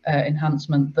management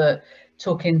enhancement that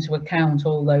took into account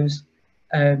all those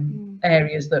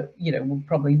areas that, you know, were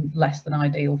probably less than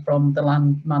ideal from the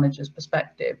land manager's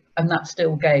perspective, and that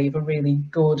still gave a really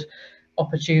good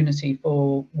opportunity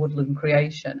for woodland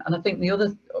creation. And I think the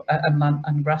other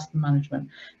and grassland management,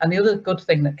 and the other good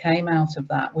thing that came out of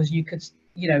that was you could,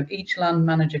 you know, each land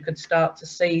manager could start to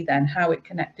see then how it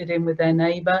connected in with their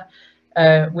neighbour,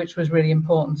 which was really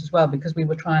important as well, because we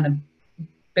were trying to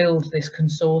build this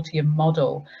consortium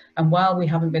model. And while we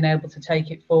haven't been able to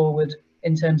take it forward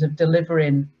in terms of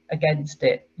delivering against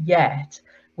it yet,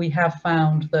 we have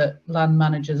found that land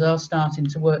managers are starting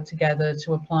to work together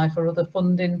to apply for other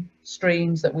funding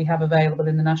streams that we have available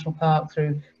in the national park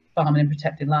through farming in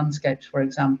protected landscapes, for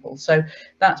example. So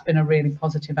that's been a really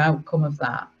positive outcome of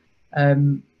that.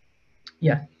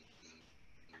 Yeah.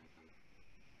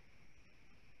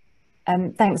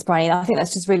 Thanks, Briony. I think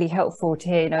that's just really helpful to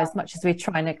hear, you know, as much as we're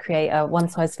trying to create a one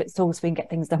size fits all so we can get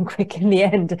things done quick in the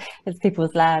end, it's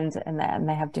people's land and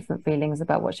they have different feelings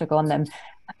about what should go on them.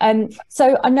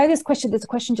 So I know there's a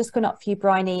question just gone up for you,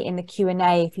 Briony, in the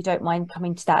Q&A, if you don't mind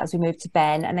coming to that as we move to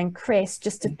Ben. And then Chris,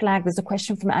 just to flag, there's a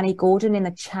question from Annie Gordon in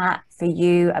the chat for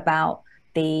you about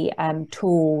the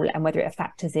tool and whether it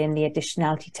factors in the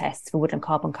additionality tests for Woodland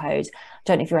Carbon Code. I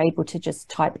don't know if you're able to just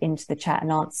type into the chat and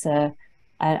answer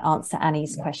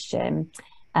Annie's question,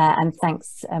 and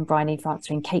thanks Briony for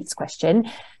answering Kate's question.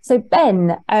 So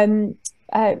Ben,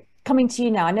 coming to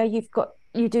you now, I know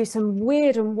you do some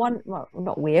weird and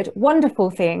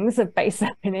wonderful things of base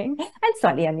opening and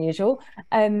slightly unusual,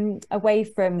 away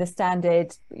from the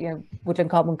standard, you know,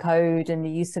 Woodland Carbon Code and the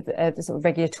use of the sort of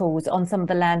regular tools on some of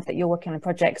the land that you're working on the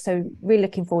project. So really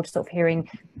looking forward to sort of hearing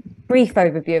brief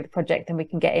overview of the project, and we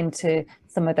can get into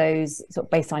some of those sort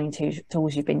of baselining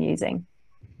tools you've been using.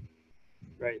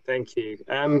 Great, thank you.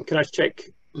 Can I check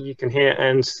you can hear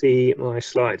and see my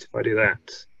slides if I do that?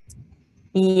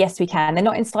 Yes, we can. They're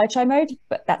not in slideshow mode,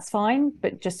 but that's fine.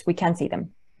 But just we can see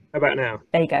them. How about now?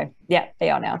 There you go. Yeah,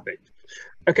 they are now. Perfect.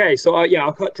 Okay, so yeah,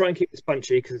 I'll try and keep this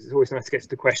punchy because it's always nice to get to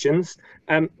the questions.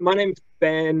 My name's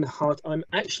Ben Hart.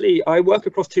 I work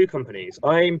across two companies.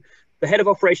 I'm the head of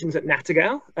operations at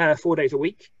Nattergal, 4 days a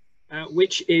week,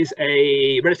 which is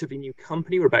a relatively new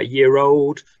company. We're about a year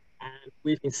old. And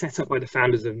we've been set up by the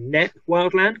founders of NEP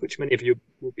Wildland, which many of you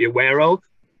will be aware of,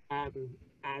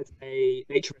 as a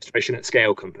nature restoration at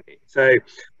scale company. So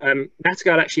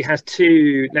Nattergal actually has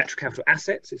two natural capital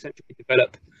assets, essentially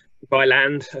develop buy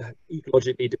land,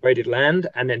 ecologically degraded land,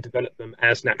 and then develop them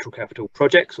as natural capital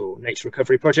projects or nature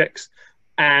recovery projects.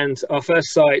 And our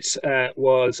first site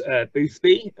was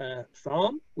Boothby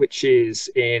Farm, which is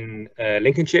in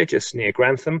Lincolnshire, just near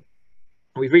Grantham.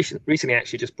 We've recently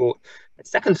actually just bought a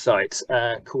second site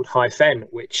called High Fen,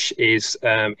 which is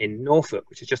in Norfolk,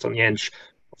 which is just on the edge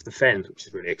of the Fen, which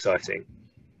is really exciting.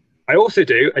 I also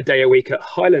do a day a week at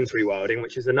Highlands Rewilding,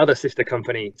 which is another sister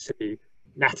company to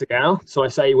Nattergal. So I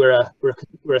say we're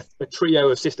a trio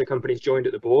of sister companies joined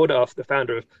at the board. After the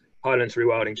founder of Highlands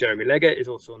Rewilding, Jeremy Leggett, is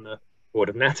also on the board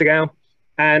of Nattergal.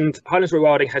 And Highlands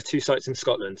Rewilding has two sites in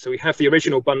Scotland. So we have the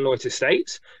original Bunloit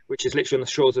estate, which is literally on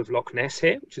the shores of Loch Ness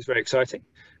here, which is very exciting.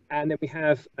 And then we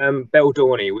have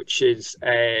Briony, which is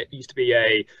used to be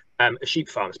a sheep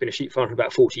farm. It's been a sheep farm for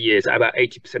about 40 years. About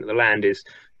 80% of the land is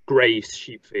grazed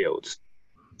sheep fields.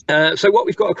 So what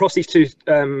we've got across these two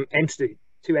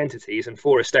entities and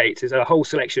 4 estates is a whole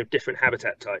selection of different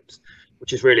habitat types,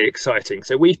 which is really exciting.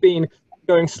 So we've been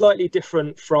going slightly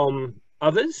different from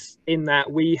others in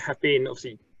that we have been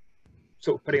obviously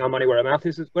sort of putting our money where our mouth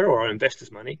is, as well, or our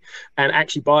investors' money, and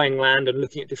actually buying land and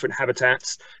looking at different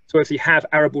habitats. So if you have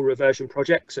arable reversion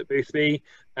projects at Boothby,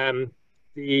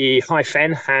 the High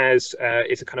Fen is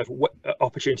a kind of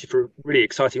opportunity for a really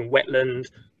exciting wetland,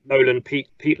 lowland,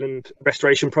 peatland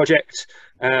restoration project.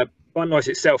 Bunloit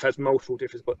itself has multiple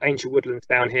different, it's got ancient woodlands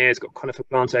down here, it's got conifer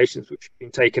plantations which have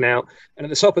been taken out, and at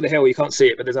the top of the hill you can't see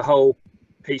it, but there's a whole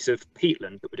piece of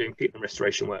peatland that we're doing peatland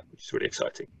restoration work, which is really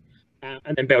exciting.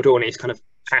 And then Briony is kind of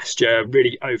pasture,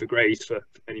 really overgrazed for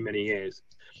many years.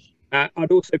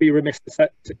 I'd also be remiss if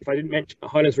I didn't mention that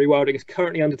Highlands Rewilding is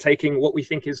currently undertaking what we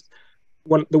think is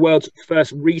the world's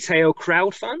first retail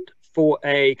crowd fund for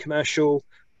a commercial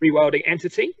rewilding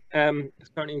entity. It's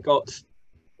currently got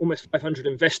almost 500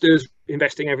 investors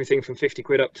investing everything from 50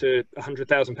 quid up to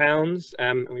 £100,000,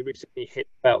 and we recently hit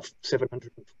about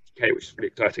 750k, which is really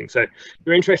exciting. So if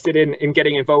you're interested in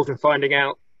getting involved and finding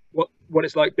out what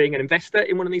it's like being an investor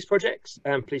in one of these projects,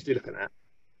 please do look at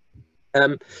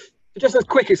that. Just a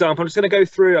quick example, I'm just going to go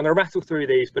through, I'm going to rattle through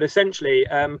these, but essentially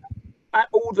at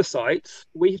all the sites,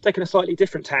 we've taken a slightly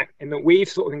different tack in that we've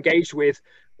sort of engaged with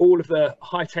all of the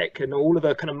high tech and all of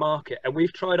the kind of market, and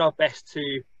we've tried our best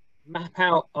to map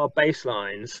out our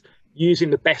baselines using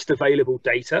the best available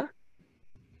data,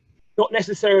 not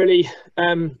necessarily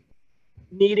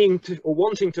needing to or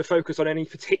wanting to focus on any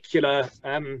particular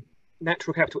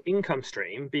natural capital income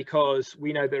stream, because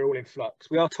we know they're all in flux.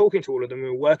 We are talking to all of them,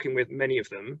 we're working with many of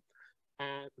them,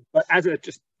 but as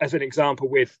an example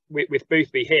with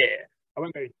Boothby here, I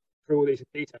won't go through all these in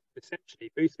detail, but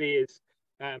essentially Boothby is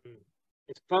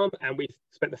it's a farm, and we've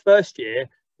spent the first year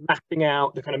mapping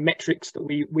out the kind of metrics that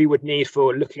we would need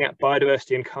for looking at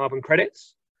biodiversity and carbon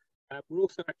credits. We're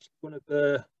also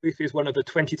actually Boothby is one of the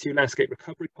 22 landscape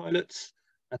recovery pilots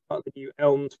as part of the new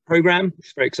ELMS programme, which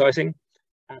is very exciting.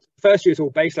 The first year is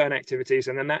all baseline activities,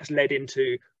 and then that's led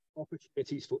into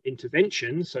opportunities for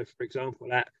intervention. So for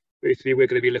example, at Boothby, we're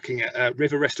going to be looking at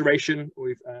river restoration.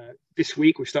 This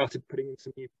week we've started putting in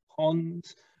some new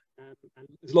ponds, and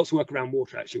there's lots of work around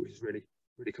water actually, which is really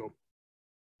cool.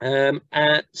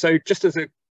 So just as a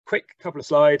quick couple of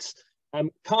slides, a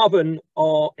carbon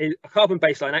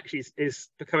baseline actually is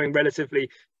becoming relatively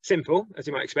simple, as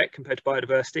you might expect, compared to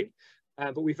biodiversity.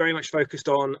 But we very much focused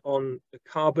on the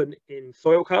carbon in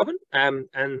soil carbon, and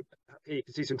here you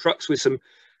can see some trucks with some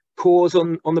cores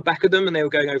on the back of them, and they were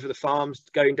going over the farms,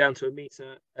 going down to a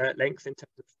metre length in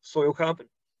terms of soil carbon.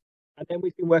 And then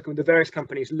we've been working with the various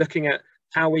companies looking at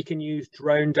how we can use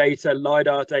drone data,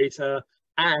 LiDAR data,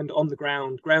 and on the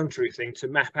ground truthing to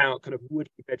map out kind of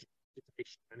woody vegetation.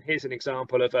 And here's an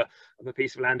example of a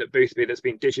piece of land at Boothby that's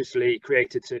been digitally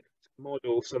created to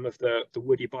model some of the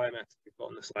woody biomass we've got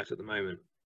on the site at the moment.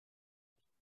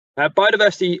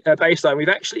 Biodiversity baseline, we've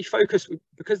actually focused,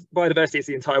 because biodiversity is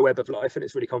the entire web of life and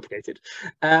it's really complicated,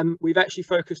 we've actually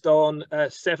focused on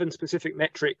 7 specific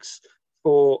metrics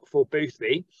for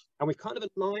Boothby, and we've kind of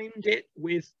aligned it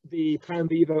with the Plan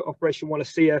Vivo Operation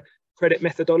Wallacea credit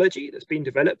methodology that's been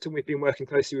developed, and we've been working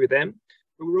closely with them.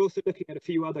 But we're also looking at a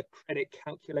few other credit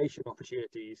calculation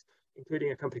opportunities,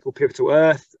 including a company called Pivotal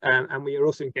Earth, and we are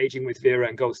also engaging with Vera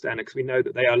and Gold Standard, because we know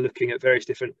that they are looking at various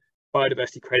different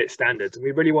biodiversity credit standards, and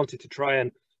we really wanted to try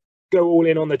and go all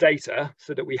in on the data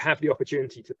so that we have the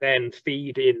opportunity to then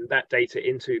feed in that data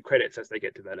into credits as they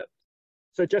get developed.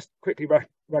 So just quickly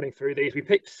running through these, we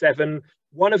picked 7,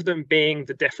 one of them being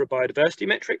the DEFRA biodiversity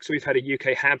metric. So we've had a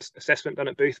UK HABS assessment done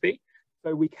at Boothby,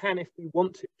 so we can, if we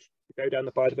want to, go down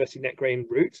the biodiversity net gain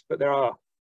route, but there are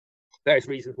various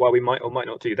reasons why we might or might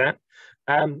not do that.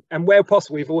 And where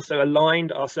possible, we've also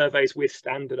aligned our surveys with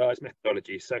standardized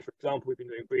methodologies. So for example, we've been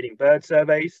doing breeding bird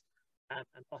surveys and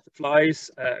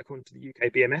butterflies according to the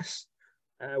UK BMS.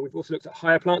 We've also looked at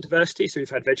higher plant diversity, so we've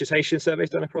had vegetation surveys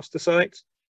done across the site.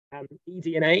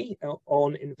 eDNA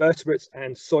on invertebrates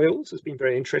and soils has been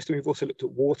very interesting. We've also looked at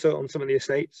water on some of the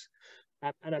estates.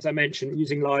 And as I mentioned,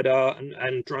 using LiDAR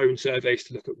and drone surveys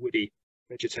to look at woody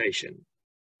vegetation.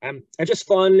 And just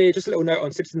finally, just a little note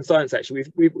on citizen science, actually.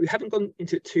 We haven't gone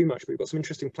into it too much, but we've got some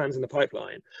interesting plans in the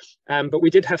pipeline. But we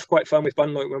did have quite fun with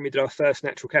Bunlock when we did our first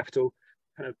natural capital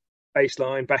kind of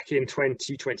baseline back in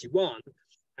 2021.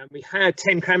 And we had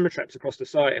 10 camera traps across the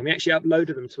site, and we actually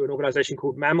uploaded them to an organisation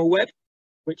called Mammal Web,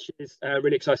 which is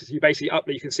really exciting. So you basically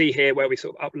upload, you can see here where we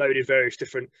sort of uploaded various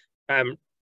different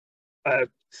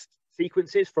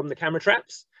sequences from the camera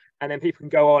traps, and then people can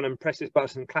go on and press this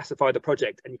button and classify the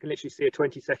project, and you can literally see a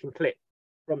 20-second clip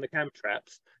from the camera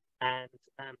traps and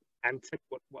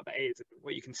what that is.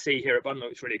 What you can see here at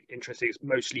Bunlock is really interesting. It's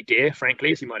mostly deer,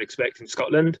 frankly, as you might expect in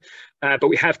Scotland, but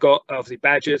we have got obviously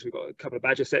badgers. We've got a couple of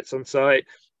badger sets on site,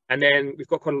 and then we've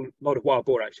got quite a lot of wild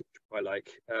boar, actually, which I quite like,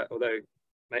 although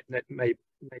maybe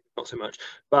not so much.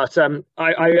 But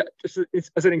I just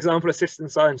as an example of citizen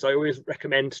science, I always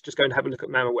recommend just going to have a look at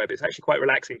Mammal Web. It's actually quite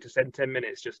relaxing to spend 10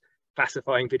 minutes just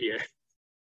classifying video.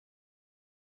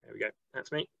 There we go.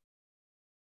 That's me.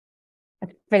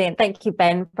 Brilliant. Thank you,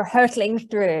 Ben, for hurtling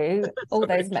through all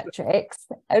those metrics.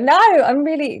 No, I'm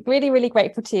really, really, really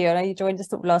grateful to you. I know you joined us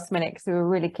sort of last minute because we were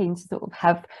really keen to sort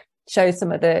of show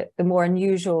some of the more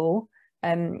unusual,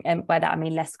 and by that I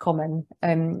mean less common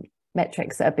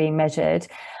metrics that are being measured.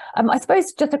 I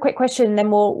suppose just a quick question, and then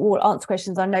we'll answer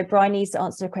questions. I know Briony's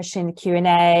answered a question in the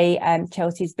Q&A, and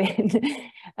Chelsea's been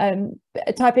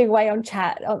typing away on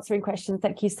chat, answering questions.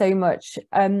 Thank you so much.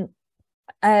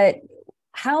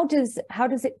 How do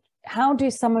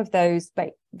some of those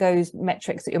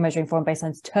metrics that you're measuring for and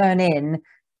baselines turn in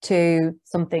to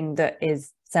something that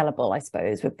is sellable, I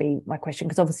suppose, would be my question,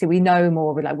 because obviously we know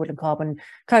more with like woodland carbon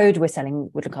code, we're selling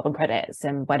woodland carbon credits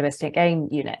and biodiversity gain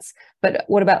units, but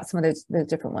what about some of those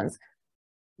different ones?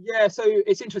 Yeah, so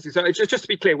it's interesting. So just to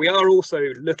be clear, we are also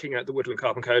looking at the woodland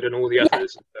carbon code and all the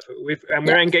others, and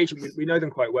we're engaging with, we know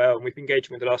them quite well, and we've been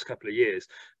engaging with the last couple of years.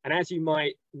 And as you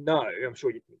might know, I'm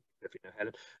sure you definitely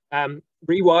know, Helen,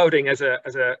 rewilding as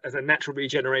a natural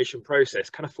regeneration process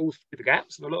kind of falls through the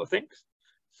gaps of a lot of things.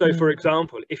 So, for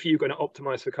example, if you're going to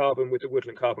optimise for carbon with the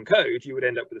woodland carbon code, you would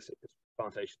end up with a citrus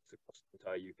plantations across the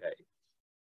entire UK.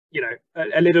 You know,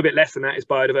 a little bit less than that is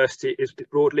biodiversity, is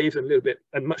broadleaves, and a little bit,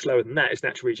 and much lower than that is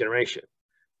natural regeneration.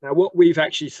 Now, what we've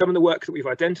actually, some of the work that we've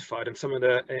identified and some of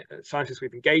the scientists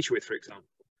we've engaged with, for example,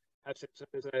 have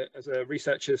as a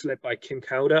researchers led by Kim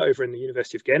Calder over in the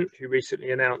University of Ghent, who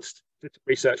recently announced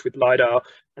research with LiDAR,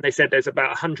 and they said there's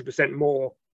about 100%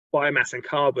 more biomass and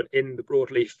carbon in the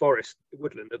broadleaf forest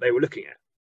woodland that they were looking at.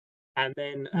 And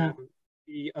then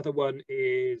the other one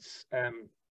is got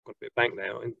a bit blank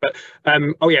there, but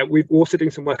oh yeah, we've also doing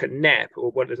some work at NEP,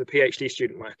 or there's a PhD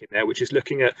student working there, which is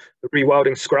looking at the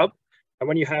rewilding scrub. And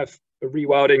when you have a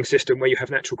rewilding system where you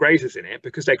have natural grazers in it,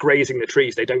 because they're grazing the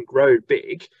trees, they don't grow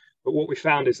big. But what we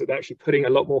found is that they're actually putting a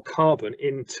lot more carbon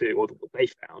into, or what they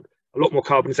found, a lot more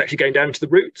carbon is actually going down to the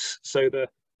roots. So the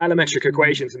allometric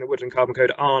equations in the woodland carbon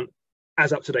code aren't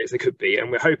as up to date as they could be, and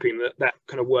we're hoping that that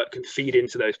kind of work can feed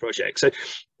into those projects. So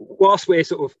whilst we're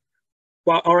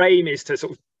while our aim is to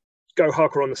sort of go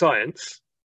hardcore on the science,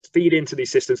 feed into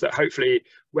these systems that hopefully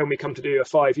when we come to do a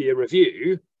 5-year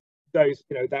review, those,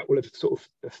 you know, that will have sort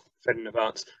of fed in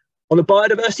advance. On the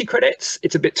biodiversity credits,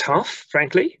 it's a bit tough,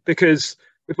 frankly, because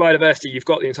with biodiversity, you've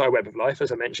got the entire web of life,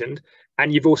 as I mentioned,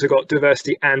 and you've also got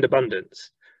diversity and abundance.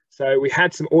 So we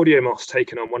had some audio moss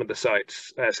taken on one of the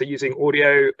sites, so using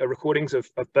audio recordings of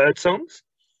bird songs,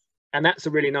 and that's a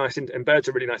really nice, and birds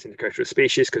are a really nice indicator of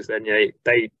species, because then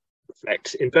they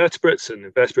reflect invertebrates, and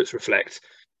invertebrates reflect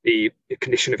the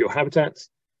condition of your habitats.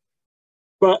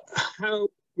 But how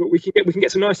we can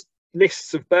get some nice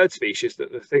lists of bird species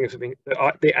that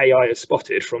the AI has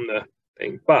spotted from the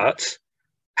thing, but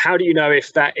how do you know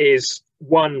if that is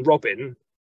one robin?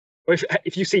 Or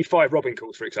if you see 5 robin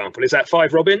calls, for example, is that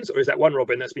 5 robins, or is that one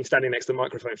robin that's been standing next to the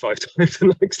microphone 5 times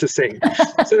and likes to sing?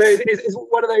 So it's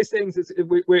one of those things.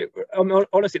 We're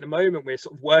honestly, at the moment, we're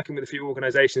sort of working with a few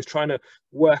organisations trying to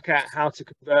work out how to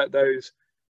convert those,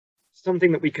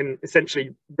 something that we can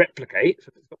essentially replicate,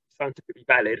 so it's scientifically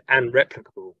valid and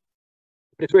replicable.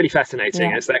 It's really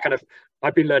fascinating. Yeah. It's that kind of,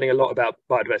 I've been learning a lot about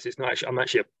biodiversity. It's not actually, I'm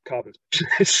actually a carbon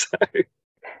specialist, so.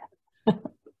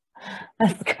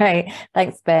 That's great.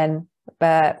 Thanks, Ben.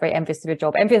 Very envious of your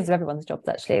job. Envious of everyone's jobs,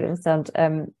 actually. They sound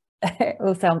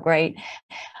All sound great.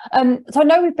 So I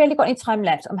know we've barely got any time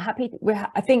left. I'm happy.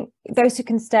 I think those who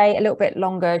can stay a little bit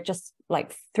longer, just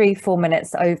like 3-4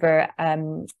 minutes over.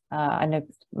 I know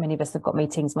many of us have got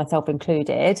meetings, myself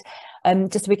included.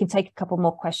 Just so we can take a couple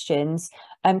more questions.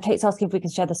 Kate's asking if we can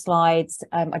share the slides.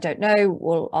 I don't know.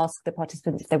 We'll ask the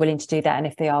participants if they're willing to do that, and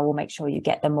if they are, we'll make sure you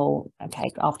get them all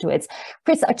afterwards.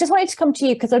 Chris, I just wanted to come to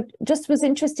you because I just was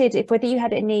interested if whether you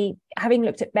had any, having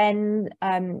looked at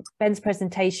Ben's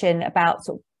presentation about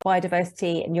sort of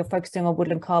biodiversity, and you're focusing on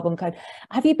woodland carbon code.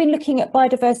 Have you been looking at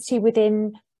biodiversity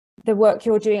within the work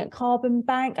you're doing at Carbon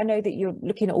Bank? I know that you're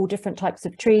looking at all different types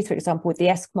of trees, for example, with the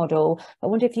ESC model. I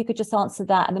wonder if you could just answer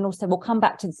that, and then also we'll come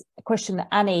back to a question that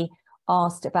Annie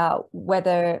asked about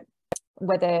whether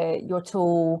your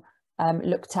tool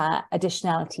looked at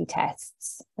additionality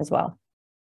tests as well.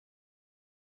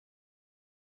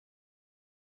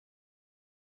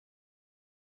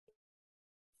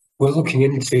 We're looking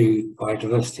into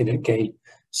biodiversity net gain.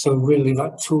 So really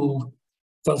that tool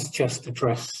does just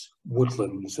address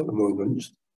woodlands at the moment.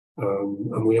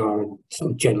 And we are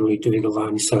sort of generally doing a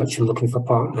land search and looking for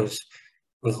partners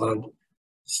with land.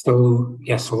 So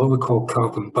yes, although we're called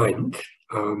Carbon Bank,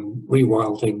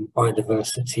 rewilding,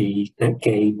 biodiversity, net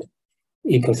gain,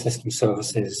 ecosystem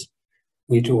services,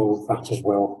 we do all of that as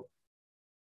well.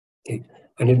 Okay.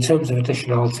 And in terms of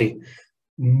additionality,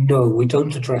 no, we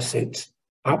don't address it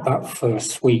at that first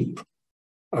sweep.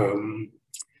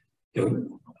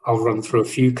 I'll run through a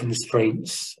few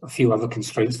other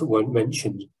constraints that weren't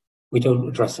mentioned. We don't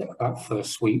address it at that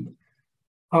first sweep,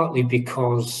 partly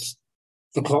because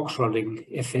the clock's running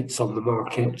if it's on the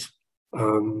market,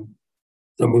 and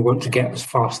we want to get as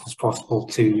fast as possible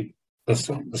to the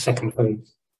second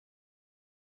phase.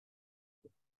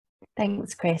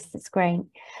 Thanks, Chris. That's great.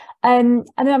 And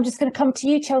then I'm just going to come to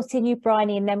you, Chelsie, and you,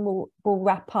 Briony, and then we'll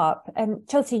wrap up.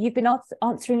 Chelsie, you've been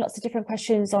answering lots of different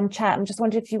questions on chat. I'm just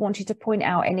wondering if you wanted to point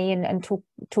out any and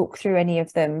talk through any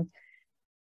of them.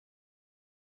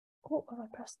 Oh, I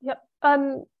pressed. Yep.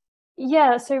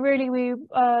 Yeah. So really,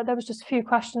 there was just a few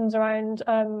questions around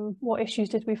what issues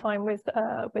did we find with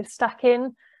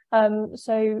stacking.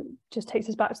 So just takes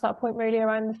us back to that point really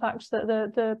around the fact that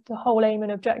the whole aim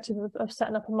and objective of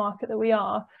setting up a market that we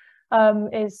are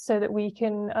is so that we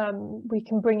can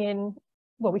bring in,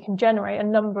 well, we can generate a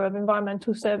number of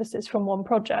environmental services from one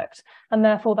project, and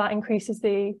therefore that increases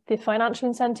the financial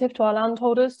incentive to our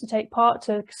landholders to take part,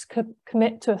 to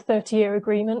commit to a 30-year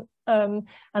agreement, and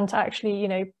to actually,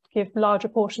 give larger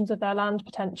portions of their land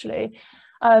potentially.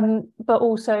 But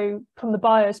also from the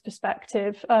buyer's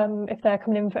perspective, if they're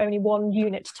coming in for only one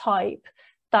unit type,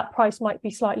 that price might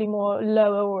be slightly more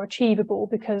lower or achievable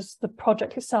because the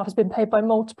project itself has been paid by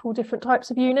multiple different types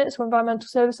of units or environmental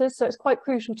services. So it's quite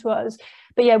crucial to us.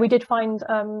 But yeah, we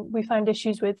found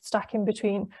issues with stacking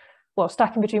between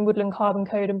woodland carbon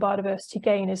code and biodiversity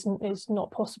gain is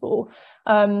not possible.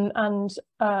 And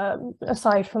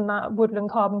aside from that,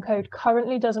 woodland carbon code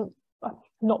currently doesn't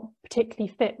not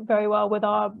particularly fit very well with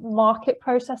our market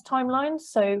process timelines.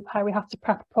 So how we have to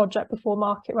prep a project before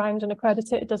market round and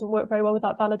accredit it, it doesn't work very well with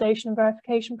that validation and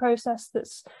verification process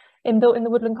that's inbuilt in the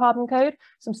woodland carbon code.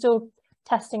 So I'm still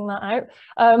testing that out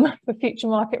for future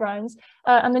market rounds.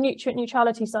 And the nutrient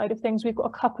neutrality side of things, we've got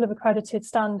a couple of accredited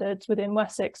standards within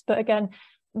Wessex, but again,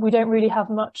 we don't really have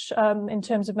much in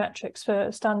terms of metrics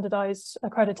for standardised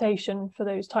accreditation for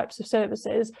those types of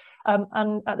services.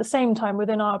 And at the same time,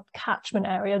 within our catchment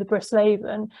area, the Bristol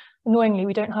Avon, annoyingly,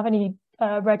 we don't have any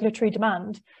regulatory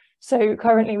demand. So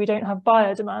currently we don't have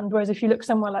buyer demand, whereas if you look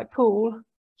somewhere like Poole,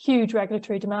 huge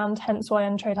regulatory demand, hence why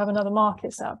Entrade have another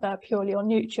market set up there purely on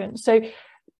nutrients. So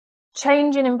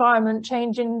change in environment,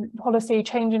 change in policy,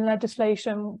 change in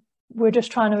legislation, we're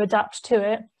just trying to adapt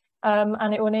to it.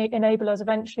 And it will enable us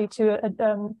eventually to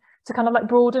kind of like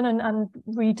broaden and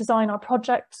redesign our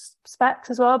project specs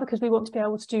as well, because we want to be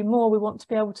able to do more. We want to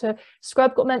be able to,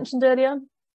 scrub got mentioned earlier,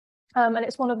 and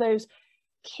it's one of those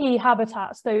key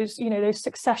habitats, those those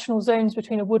successional zones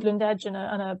between a woodland edge and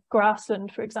a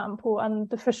grassland, for example. And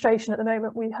the frustration at the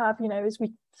moment we have, is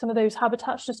some of those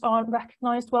habitats just aren't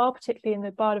recognised well, particularly in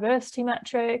the biodiversity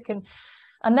metric,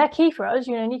 and they're key for us.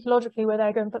 And ecologically, where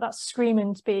they're going, but that's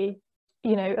screaming to be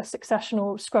a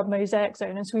successional scrub mosaic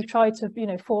zone. And so we've tried to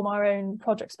form our own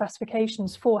project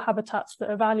specifications for habitats that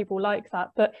are valuable like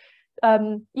that. But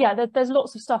yeah, there's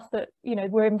lots of stuff that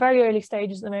we're in very early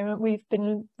stages at the moment. We've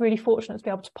been really fortunate to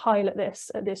be able to pilot this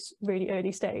at this really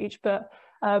early stage, but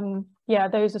yeah,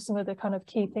 those are some of the kind of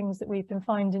key things that we've been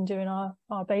finding doing our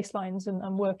baselines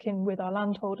and working with our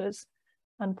landholders.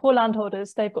 And poor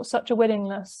landholders, they've got such a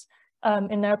willingness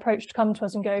in their approach to come to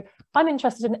us and go, I'm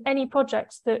interested in any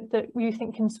projects that you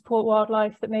think can support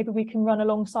wildlife, that maybe we can run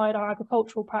alongside our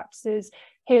agricultural practices.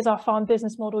 Here's our farm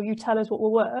business model, you tell us what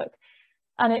will work.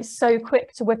 And it's so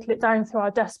quick to whittle it down through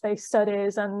our desk-based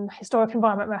studies and historic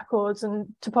environment records and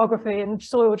topography and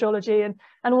soil geology and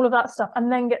all of that stuff,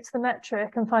 and then get to the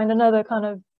metric and find another kind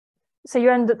of, so you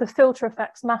end up, the filter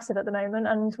effect's massive at the moment,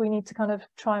 and we need to kind of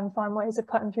try and find ways of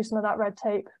cutting through some of that red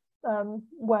tape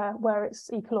where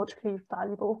it's ecologically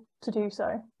valuable to do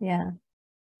so. Yeah.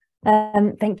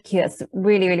 Thank you. That's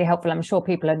really, really helpful. I'm sure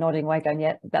people are nodding away going,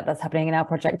 yeah, that's happening in our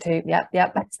project too. Yep.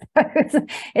 It's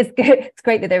good. It's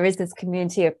great that there is this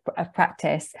community of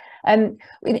practice. In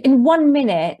 1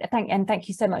 minute, thank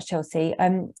you so much, Chelsie.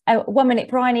 1 minute,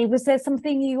 Briony, was there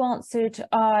something you answered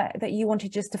that you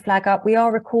wanted just to flag up? We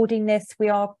are recording this. We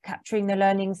are capturing the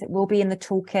learnings. It will be in the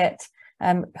toolkit.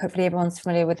 Hopefully everyone's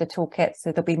familiar with the toolkit,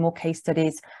 so there'll be more case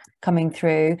studies coming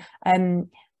through.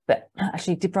 But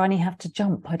actually, did Briony have to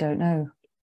jump? I don't know.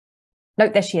 No,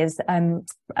 there she is.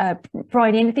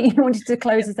 Briony, anything you wanted to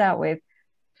close us out with?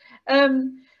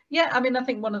 Yeah, I mean, I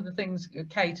think one of the things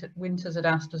Kate Winters had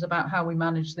asked us about how we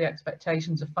manage the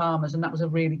expectations of farmers, and that was a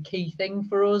really key thing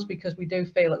for us, because we do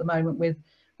feel at the moment, with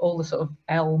all the sort of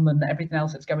elm and everything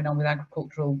else that's going on with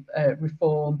agricultural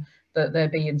reform, that they're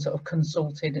being sort of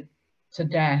consulted to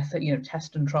death, you know,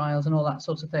 test and trials and all that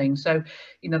sort of thing. So,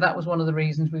 you know, that was one of the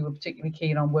reasons we were particularly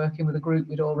keen on working with a group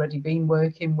we'd already been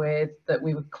working with, that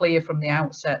we were clear from the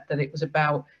outset that it was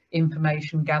about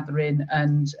information gathering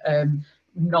and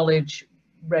knowledge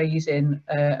raising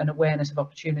and awareness of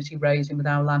opportunity raising with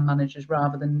our land managers,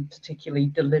 rather than particularly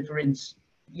delivering,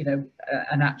 you know,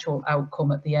 an actual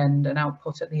outcome at the end, an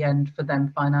output at the end for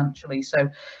them financially. So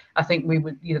I think we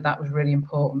would, you know, that was really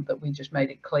important, that we just made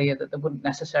it clear that there wouldn't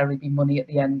necessarily be money at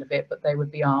the end of it, but they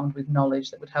would be armed with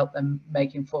knowledge that would help them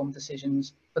make informed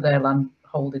decisions for their land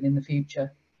holding in the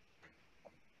future.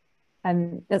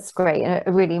 That's great,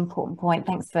 a really important point.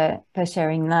 Thanks for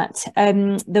sharing that.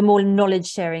 The more knowledge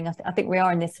sharing, I think we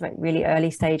are in this really early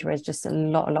stage where it's just a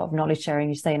lot of knowledge sharing,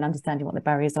 you say, and understanding what the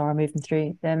barriers are and moving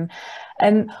through them.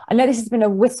 I know this has been a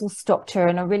whistle-stop tour,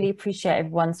 and I really appreciate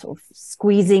everyone sort of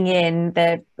squeezing in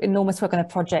the enormous work on a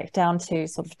project down to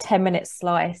sort of 10-minute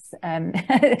slice, and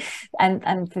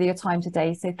for your time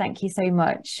today. So thank you so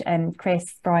much,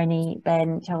 Chris, Briony,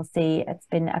 Ben, Chelsie. It's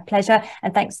been a pleasure,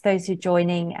 and thanks to those who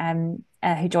joined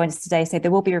us today. So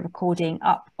there will be a recording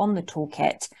up on the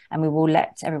toolkit, and we will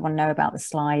let everyone know about the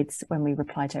slides when we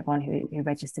reply to everyone who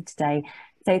registered today.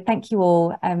 So thank you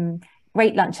all.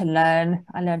 Great lunch and learn.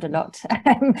 I learned a lot,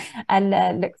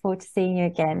 and look forward to seeing you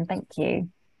again. Thank you.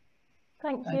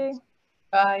 Thank you.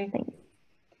 Bye. Thanks.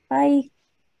 Bye.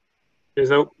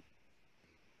 Cheers out.